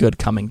anything good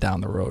coming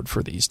down the road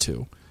for these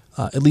two,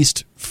 at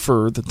least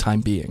for the time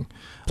being.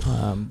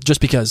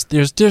 Just because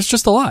there's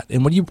just a lot.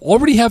 And when you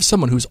already have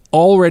someone who's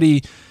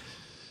already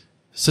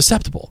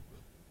susceptible,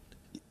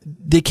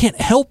 they can't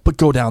help but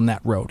go down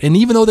that road. And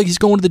even though he's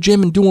going to the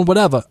gym and doing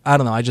whatever, I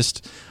don't know. I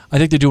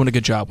think they're doing a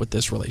good job with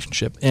this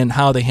relationship, and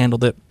how they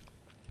handled it.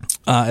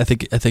 I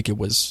think it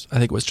was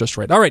just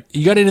right. All right,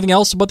 you got anything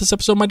else about this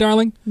episode, my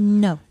darling?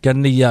 No. Got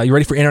any? You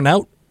ready for in or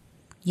out?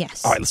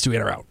 Yes. All right, let's do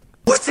in or out.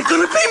 What's it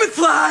gonna be,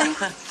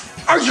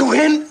 McFly? Are you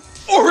in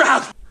or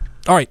out?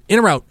 All right, in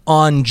or out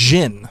on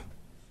gin.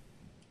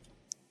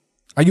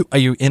 Are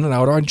you in and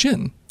out on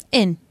gin?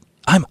 In.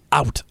 I'm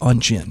out on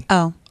gin.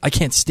 Oh. I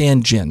can't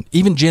stand gin.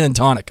 Even gin and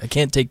tonic. I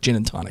can't take gin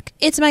and tonic.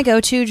 It's my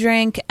go-to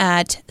drink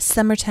at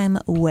summertime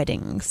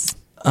weddings.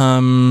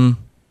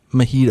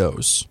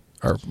 Mojitos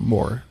are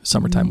more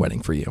summertime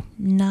wedding for you.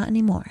 Not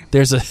anymore.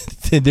 There's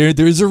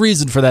a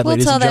reason for that, We'll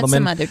ladies tell and that gentlemen.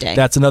 some other day.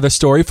 That's another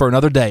story for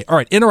another day. All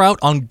right, in or out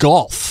on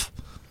golf.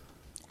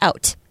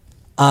 Out.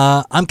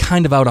 I'm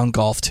kind of out on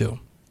golf too.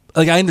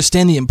 Like, I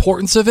understand the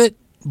importance of it,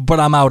 but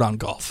I'm out on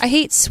golf. I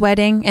hate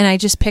sweating, and I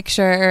just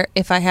picture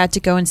if I had to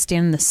go and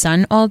stand in the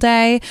sun all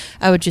day,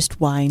 I would just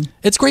whine.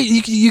 It's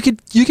great. You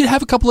could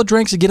have a couple of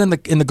drinks and get in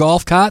the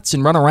golf carts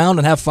and run around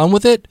and have fun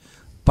with it.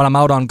 But I'm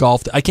out on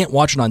golf. I can't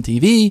watch it on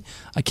TV.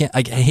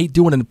 I hate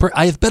doing it.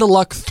 I have better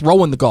luck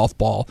throwing the golf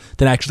ball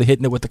than actually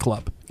hitting it with the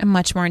club. I'm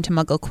much more into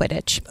Muggle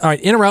Quidditch. All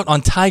right, in or out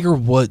on Tiger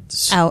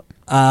Woods? Out.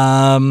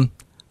 I'm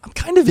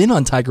kind of in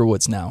on Tiger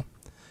Woods now,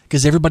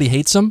 because everybody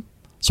hates him.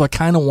 So I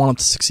kind of want him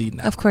to succeed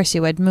now. Of course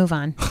you would. Move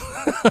on.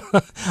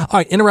 All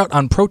right, in or out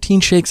on protein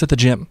shakes at the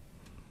gym?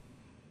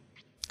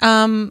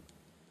 I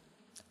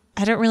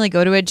don't really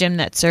go to a gym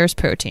that serves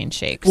protein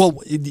shakes.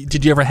 Well,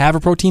 did you ever have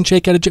a protein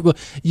shake at a gym? Well,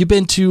 you've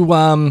been to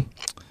the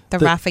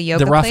Rafa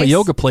Yoga the Rafa place?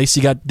 Yoga place.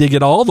 They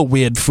get all the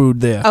weird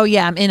food there. Oh,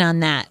 yeah, I'm in on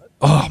that.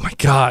 Oh, my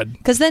God.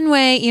 Because then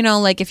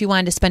like if you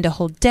wanted to spend a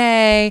whole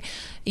day,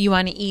 you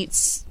want to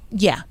eat...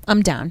 Yeah,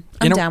 I'm down.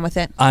 I'm down with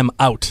it. I'm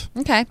out.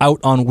 Okay.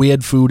 Out on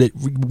weird food at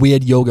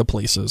weird yoga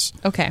places.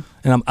 Okay.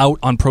 And I'm out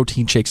on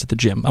protein shakes at the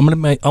gym.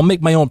 I'll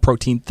make my own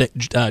protein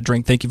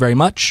drink. Thank you very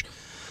much.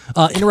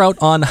 In or out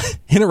on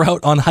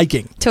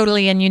hiking.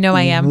 Totally, and you know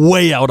I am.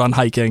 Way out on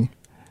hiking.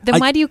 Then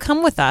why do you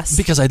come with us?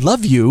 Because I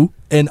love you,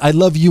 and I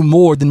love you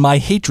more than my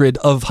hatred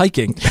of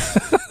hiking.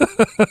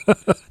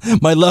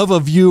 My love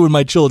of you and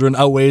my children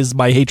outweighs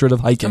my hatred of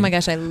hiking. Oh my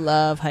gosh, I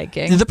love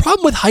hiking. The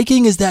problem with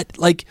hiking is that,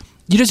 like,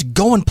 you just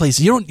go in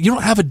places. You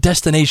don't have a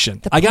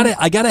destination. I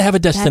gotta have a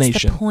destination.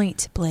 That's the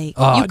point, Blake.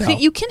 Oh,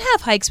 You can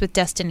have hikes with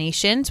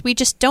destinations. We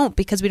just don't,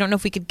 because we don't know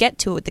if we could get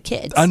to it with the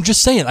kids. I'm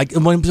just saying, like,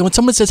 when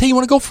someone says, "Hey, you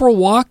want to go for a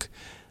walk?"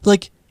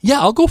 Like, yeah,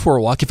 I'll go for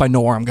a walk if I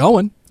know where I'm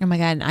going. Oh my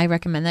God. And I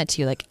recommend that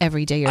to you like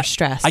every day you're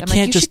stressed. I'm can't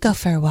like, you just should go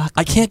for a walk.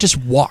 I can't just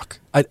walk.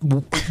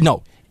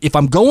 No, if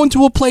I'm going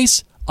to a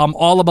place, I'm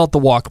all about the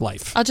walk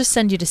life. I'll just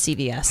send you to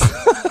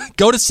CVS.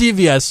 Go to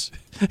CVS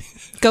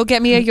Go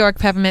get me a York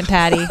peppermint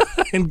patty.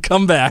 and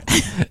come back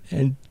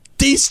and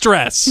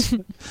de-stress.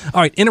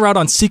 All right, in or out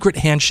on secret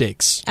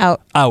handshakes?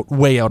 Out. Out,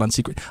 way out on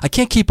secret. I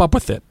can't keep up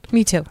with it.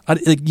 Me too.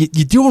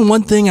 You're doing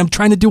one thing, I'm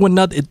trying to do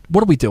another.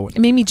 What are we doing? It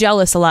made me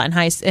jealous a lot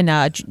in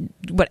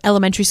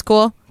elementary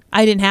school.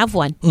 I didn't have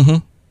one.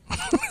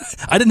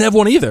 I didn't have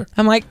one either.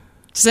 I'm like,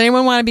 does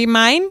anyone want to be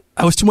mine?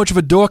 I was too much of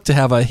a dork to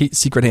have a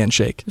secret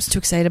handshake. I was too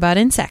excited about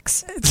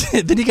insects.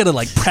 Then you got to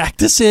like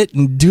practice it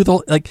and do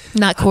the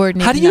Not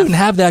coordinated. How do you enough. even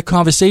have that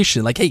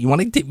conversation? Like, hey, you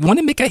want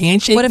to make a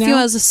handshake? What if now?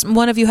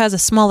 one of you has a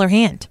smaller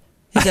hand?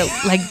 Is it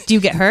like, do you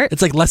get hurt?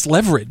 It's like less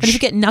leverage. What if you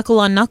get knuckle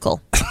on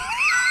knuckle?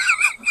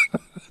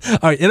 All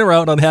right, in or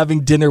out on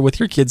having dinner with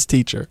your kid's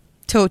teacher?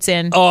 Totes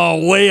in.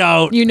 Oh, way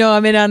out. You know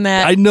I'm in on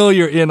that. I know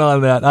you're in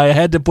on that. I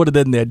had to put it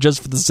in there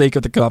just for the sake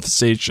of the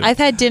conversation. I've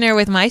had dinner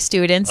with my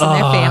students and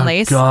their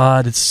families.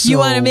 God, it's so You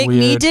want to make me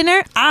weird.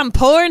 dinner? I'm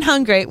poor and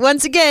hungry.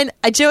 Once again,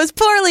 I chose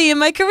poorly in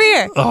my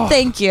career.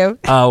 Thank you.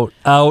 Out,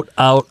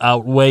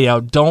 way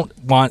out. Don't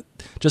want,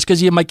 just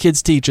because you're my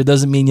kid's teacher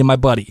doesn't mean you're my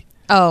buddy.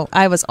 Oh,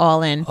 I was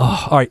all in.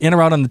 Oh, all right, in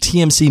or out on the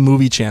TMC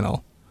movie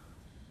channel?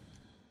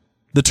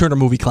 The Turner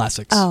Movie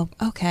Classics. Oh,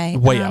 okay.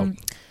 Way out.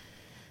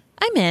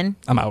 I'm in.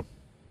 I'm out.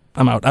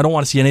 I don't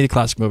want to see any of the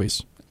classic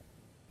movies.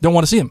 Don't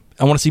want to see them.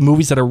 I want to see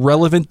movies that are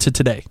relevant to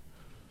today.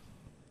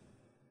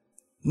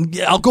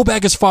 I'll go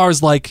back as far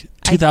as like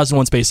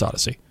 2001 Space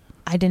Odyssey.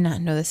 I did not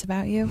know this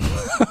about you.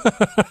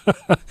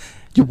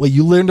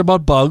 You learned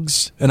about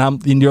bugs, and I'm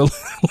in your.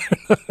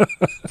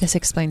 This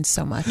explains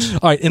so much. All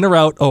right, in or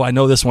out. Oh, I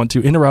know this one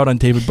too. In or out on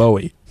David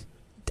Bowie.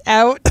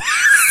 Out.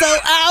 So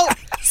out.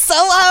 So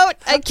out.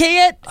 I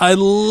can't. I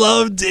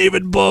love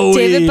David Bowie.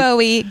 David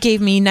Bowie gave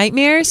me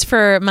nightmares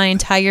for my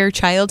entire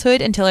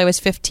childhood until I was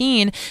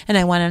 15, and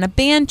I went on a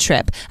band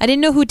trip. I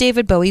didn't know who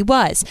David Bowie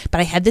was,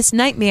 but I had this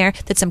nightmare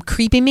that some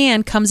creepy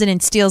man comes in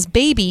and steals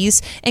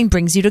babies and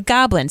brings you to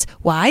goblins.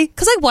 Why?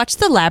 Because I watched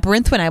The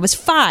Labyrinth when I was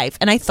 5,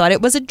 and I thought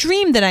it was a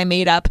dream that I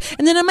made up.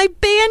 And then on my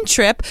band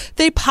trip,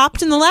 they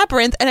popped in the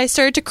labyrinth, and I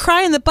started to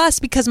cry on the bus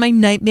because my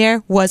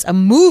nightmare was a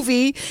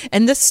movie,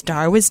 and the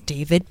star was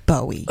David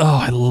Bowie. Oh,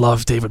 I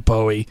love David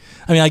Bowie.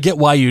 I mean, I get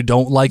why you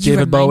don't like You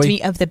David remind Bowie.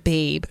 me of the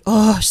Babe.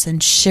 Oh,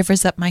 send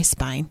shivers up my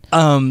spine.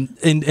 And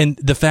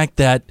the fact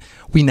that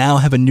we now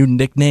have a new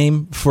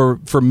nickname for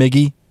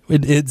Miggy.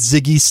 It's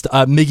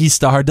Miggy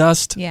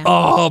Stardust. Yeah.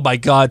 Oh my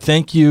God!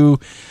 Thank you,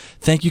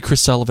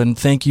 Chris Sullivan.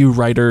 Thank you,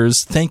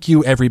 writers. Thank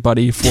you,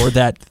 everybody, for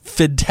that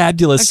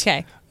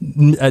fantabulous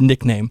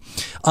nickname.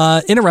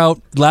 In or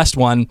out? Last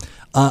one.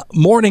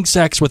 Morning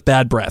sex with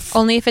bad breath.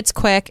 Only if it's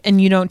quick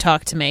and you don't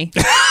talk to me.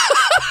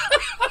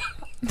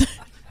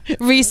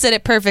 Reset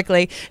it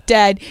perfectly.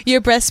 Dad, your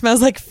breath smells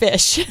like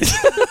fish.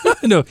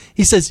 No,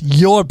 he says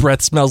your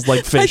breath smells like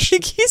I fish.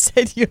 think he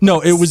said yours. No,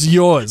 it was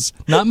yours,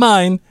 not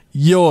mine.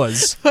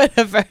 Yours.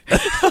 Whatever.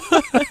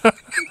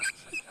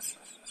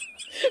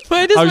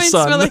 Why does Our mine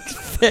son. smell like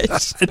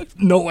fish? I have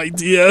no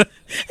idea.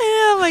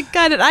 Oh my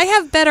God. And I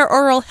have better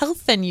oral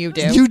health than you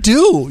do. You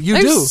do. You I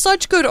have do.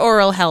 such good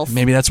oral health.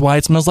 Maybe that's why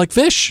it smells like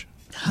fish.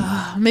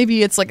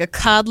 Maybe it's like a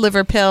cod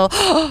liver pill.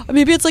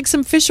 Maybe it's like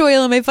some fish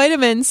oil in my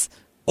vitamins.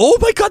 Oh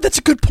my God, that's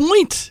a good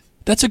point.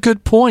 That's a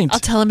good point. I'll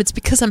tell him it's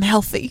because I'm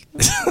healthy.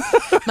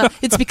 No,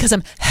 it's because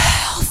I'm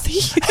healthy.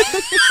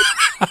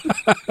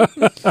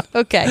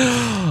 Okay.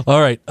 All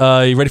right.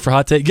 You ready for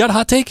hot take? You got a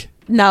hot take?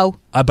 No.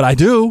 But I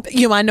do.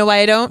 You want to know why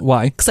I don't?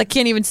 Why? Because I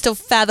can't even still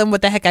fathom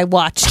what the heck I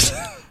watched.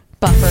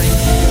 Buffering.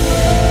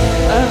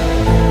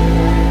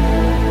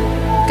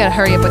 Gotta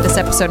hurry up with this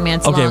episode, man.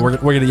 It's Okay, long.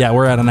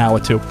 we're at an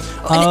hour too.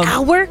 An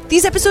hour?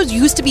 These episodes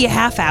used to be a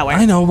half hour.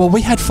 I know. Well,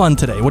 we had fun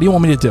today. What do you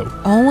want me to do?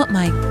 Oh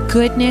my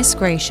goodness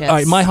gracious. All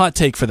right, my hot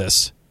take for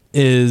this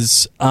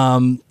is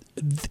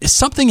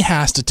something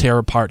has to tear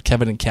apart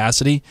Kevin and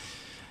Cassidy,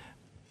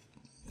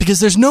 because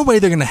there's no way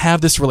they're going to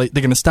have this. They're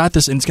going to start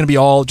this, and it's going to be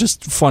all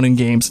just fun and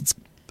games.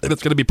 It's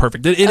going to be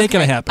perfect. It ain't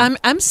going to happen.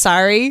 I'm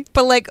sorry,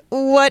 but like,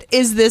 what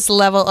is this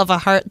level of a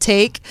heart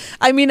take?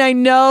 I mean, I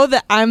know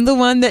that I'm the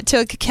one that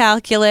took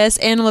calculus,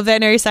 animal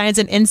veterinary science,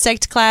 and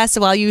insect class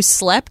while you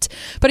slept,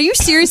 but are you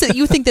serious that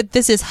you think that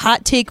this is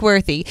hot take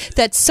worthy?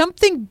 That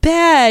something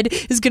bad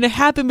is going to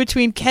happen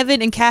between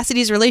Kevin and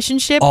Cassidy's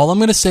relationship? All I'm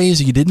going to say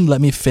is you didn't let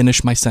me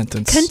finish my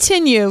sentence.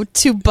 Continue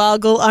to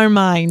boggle our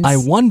minds. I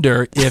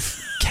wonder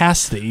if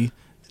Cassidy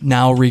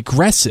now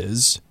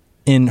regresses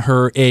in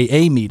her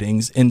AA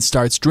meetings and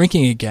starts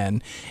drinking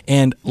again,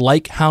 and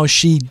like how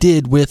she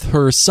did with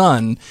her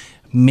son,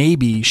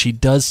 maybe she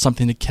does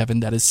something to Kevin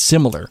that is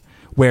similar,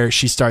 where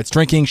she starts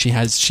drinking, she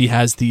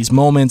has these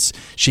moments,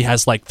 she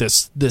has like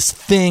this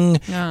thing,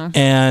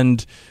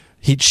 and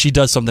she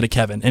does something to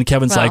Kevin, and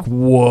Kevin's Well, like,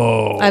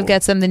 whoa, I've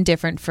got something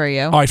different for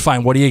you. all right,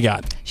 fine, what do you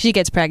got? She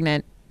gets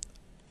pregnant.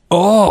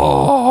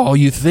 Oh,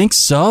 you think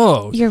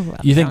so? You're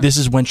welcome. You think this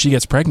is when she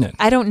gets pregnant?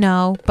 I don't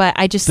know, but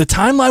I just The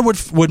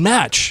timeline would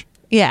match.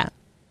 yeah.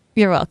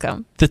 You're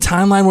welcome. the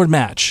timeline would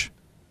match.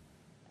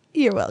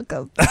 You're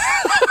welcome.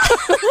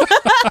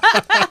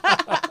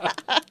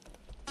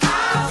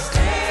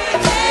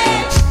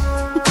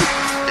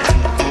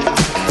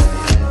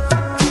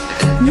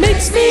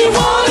 Makes me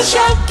want to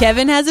shout.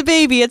 Kevin has a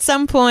baby at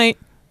some point.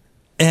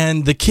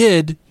 And the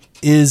kid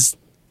is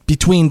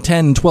between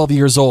 10 and 12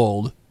 years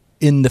old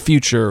in the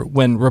future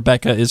when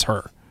Rebecca is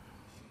her.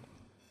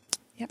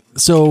 Yep.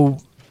 So,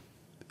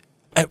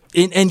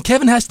 and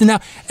Kevin has to now,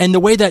 and the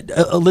way that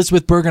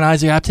Elizabeth Berg and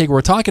Isaac Aptaker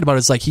were talking about it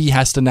is like he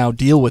has to now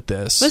deal with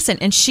this. Listen,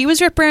 and she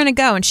was raring to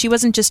go, and she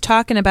wasn't just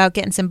talking about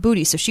getting some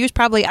booty, so she was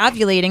probably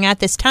ovulating at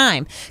this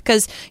time.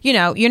 Because, you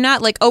know, you're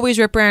not like always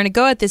raring to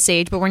go at this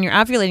age, but when you're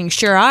ovulating, you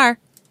sure are.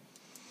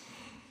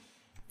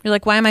 You're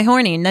like, why am I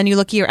horny? And then you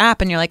look at your app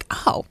and you're like,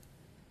 oh,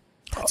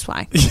 that's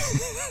why.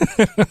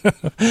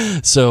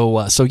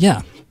 So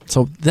yeah.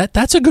 So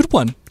that's a good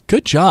one.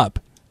 Good job.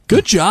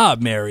 Good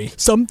job, Mary.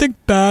 Something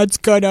bad's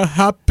gonna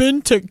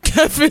happen to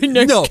Kevin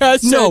and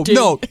Cassidy.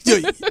 No.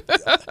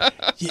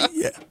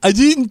 Yeah. I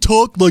didn't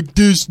talk like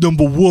this,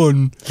 number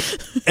one.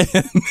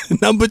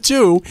 And number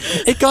two,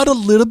 it got a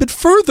little bit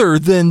further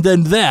than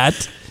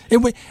that.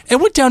 It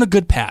went down a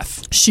good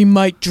path. She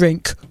might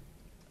drink.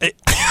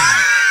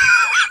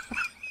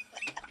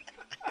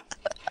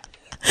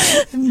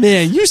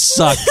 Man, you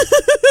suck.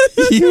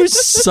 You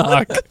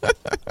suck.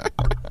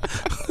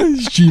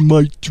 She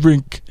might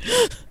drink.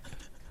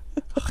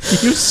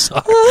 You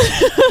suck.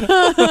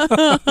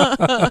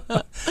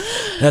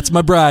 That's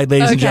my bride,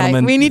 ladies and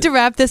gentlemen. We need to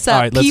wrap this up.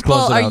 All right, let's People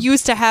close it are out.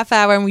 used to half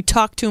hour and we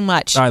talk too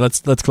much. All right,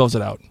 let's close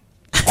it out.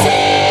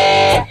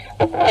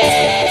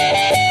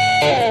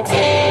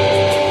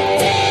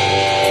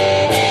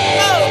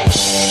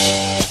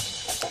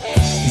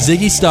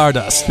 Ziggy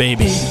Stardust,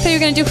 baby. I thought you were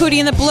going to do Hootie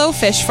and the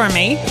Blowfish for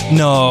me.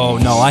 No,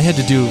 I had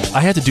to do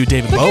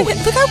David Bowie.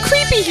 Look how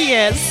creepy he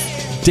is.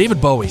 David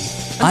Bowie.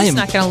 I'm just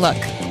not going to look.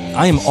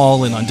 I am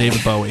all in on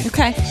David Bowie.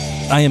 Okay.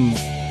 I am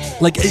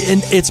like,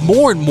 and it's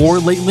more and more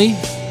lately.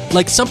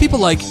 Like some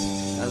people are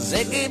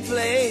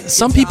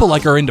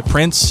into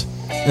Prince,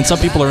 and some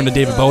people are into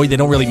David Bowie. They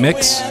don't really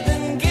mix.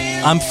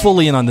 I'm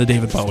fully in on the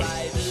David Bowie.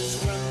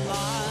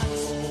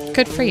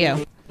 Good for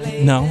you.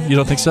 No, you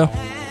don't think so?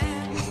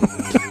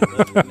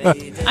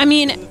 I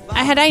mean,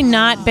 had I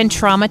not been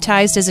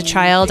traumatized as a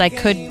child, I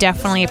could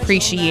definitely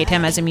appreciate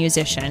him as a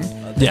musician.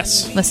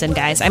 Yes. Listen,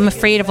 guys, I'm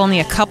afraid of only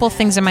a couple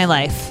things in my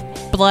life.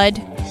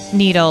 Blood,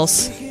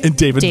 needles, And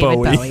David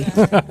Bowie.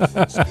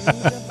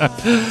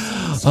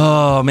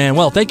 Oh, man.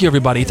 Well, thank you,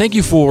 everybody. Thank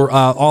you for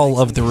all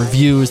of the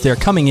reviews. They're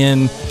coming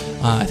in.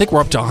 I think we're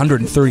up to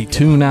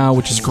 132 now,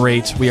 which is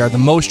great. We are the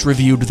most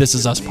reviewed This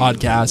Is Us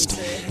podcast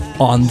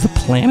on the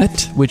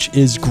planet, which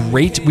is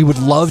great. We would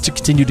love to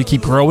continue to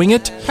keep growing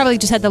it. Probably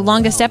just had the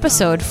longest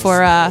episode for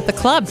the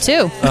club,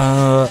 too.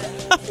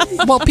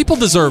 Well, people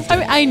deserve it.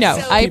 I know.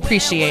 I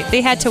appreciate.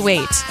 They had to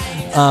wait.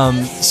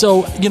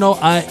 So, you know,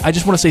 I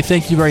just want to say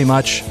thank you very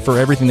much for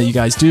everything that you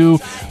guys do,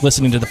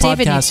 listening to the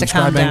David podcast, needs to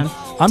calm subscribing. down.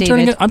 I'm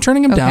David.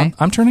 turning him down. Okay.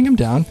 I'm turning him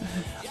down.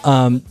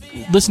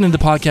 Listening to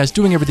the podcast,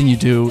 doing everything you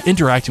do,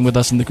 interacting with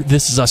us in the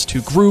This Is Us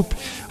 2 group.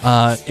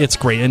 It's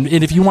great. And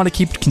if you want to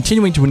keep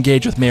continuing to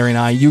engage with Mary and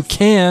I, you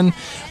can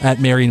at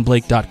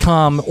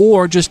maryandblake.com,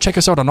 or just check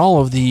us out on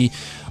all of the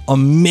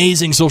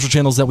amazing social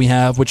channels that we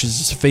have, which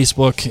is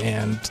Facebook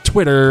and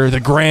Twitter, the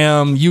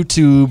Gram,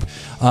 YouTube,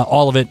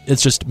 all of it.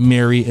 It's just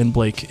Mary and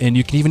Blake. And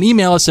you can even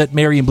email us at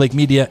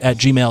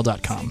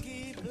maryandblakemedia@gmail.com.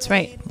 That's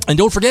right. And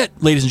don't forget,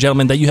 ladies and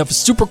gentlemen, that you have a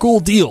super cool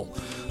deal.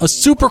 A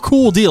super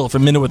cool deal for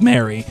Minute with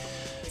Mary.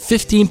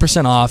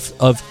 15% off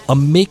of a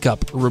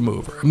makeup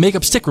remover. A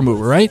makeup stick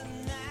remover, right?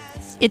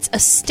 It's a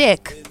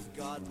stick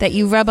that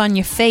you rub on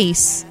your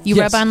face. You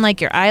Yes. rub on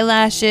like your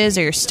eyelashes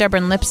or your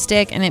stubborn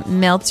lipstick, and it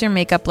melts your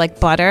makeup like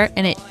butter,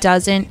 and it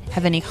doesn't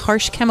have any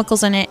harsh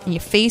chemicals in it, and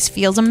your face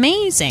feels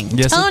amazing. I'm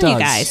Yes, telling it does. you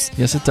guys.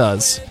 Yes, it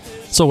does.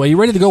 So, are you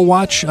ready to go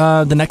watch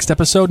the next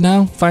episode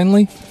now,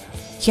 finally?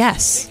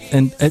 Yes.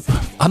 And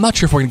I'm not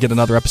sure if we're going to get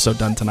another episode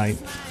done tonight.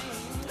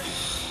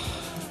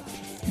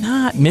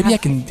 Maybe I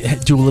can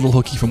do a little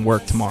hooky from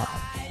work tomorrow.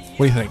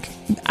 What do you think?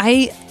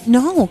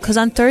 No, because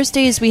on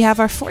Thursdays we have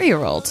our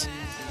 4-year-old.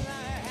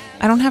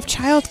 I don't have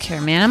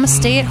childcare, man. I'm a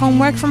stay-at-home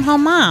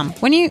work-from-home mom.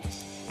 When you...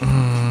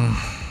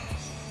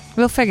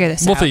 We'll figure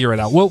this out. We'll figure it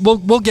out.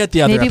 We'll get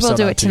the other Maybe episode we'll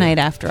do out it to you. tonight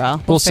after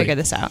all. We'll figure see.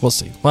 this out. We'll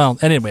see. Well,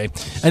 anyway.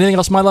 Anything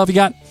else, my love, you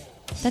got?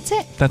 That's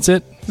it. That's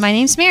it. My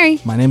name's Mary,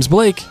 My name's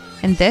Blake.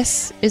 and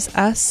this is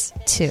Us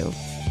 2.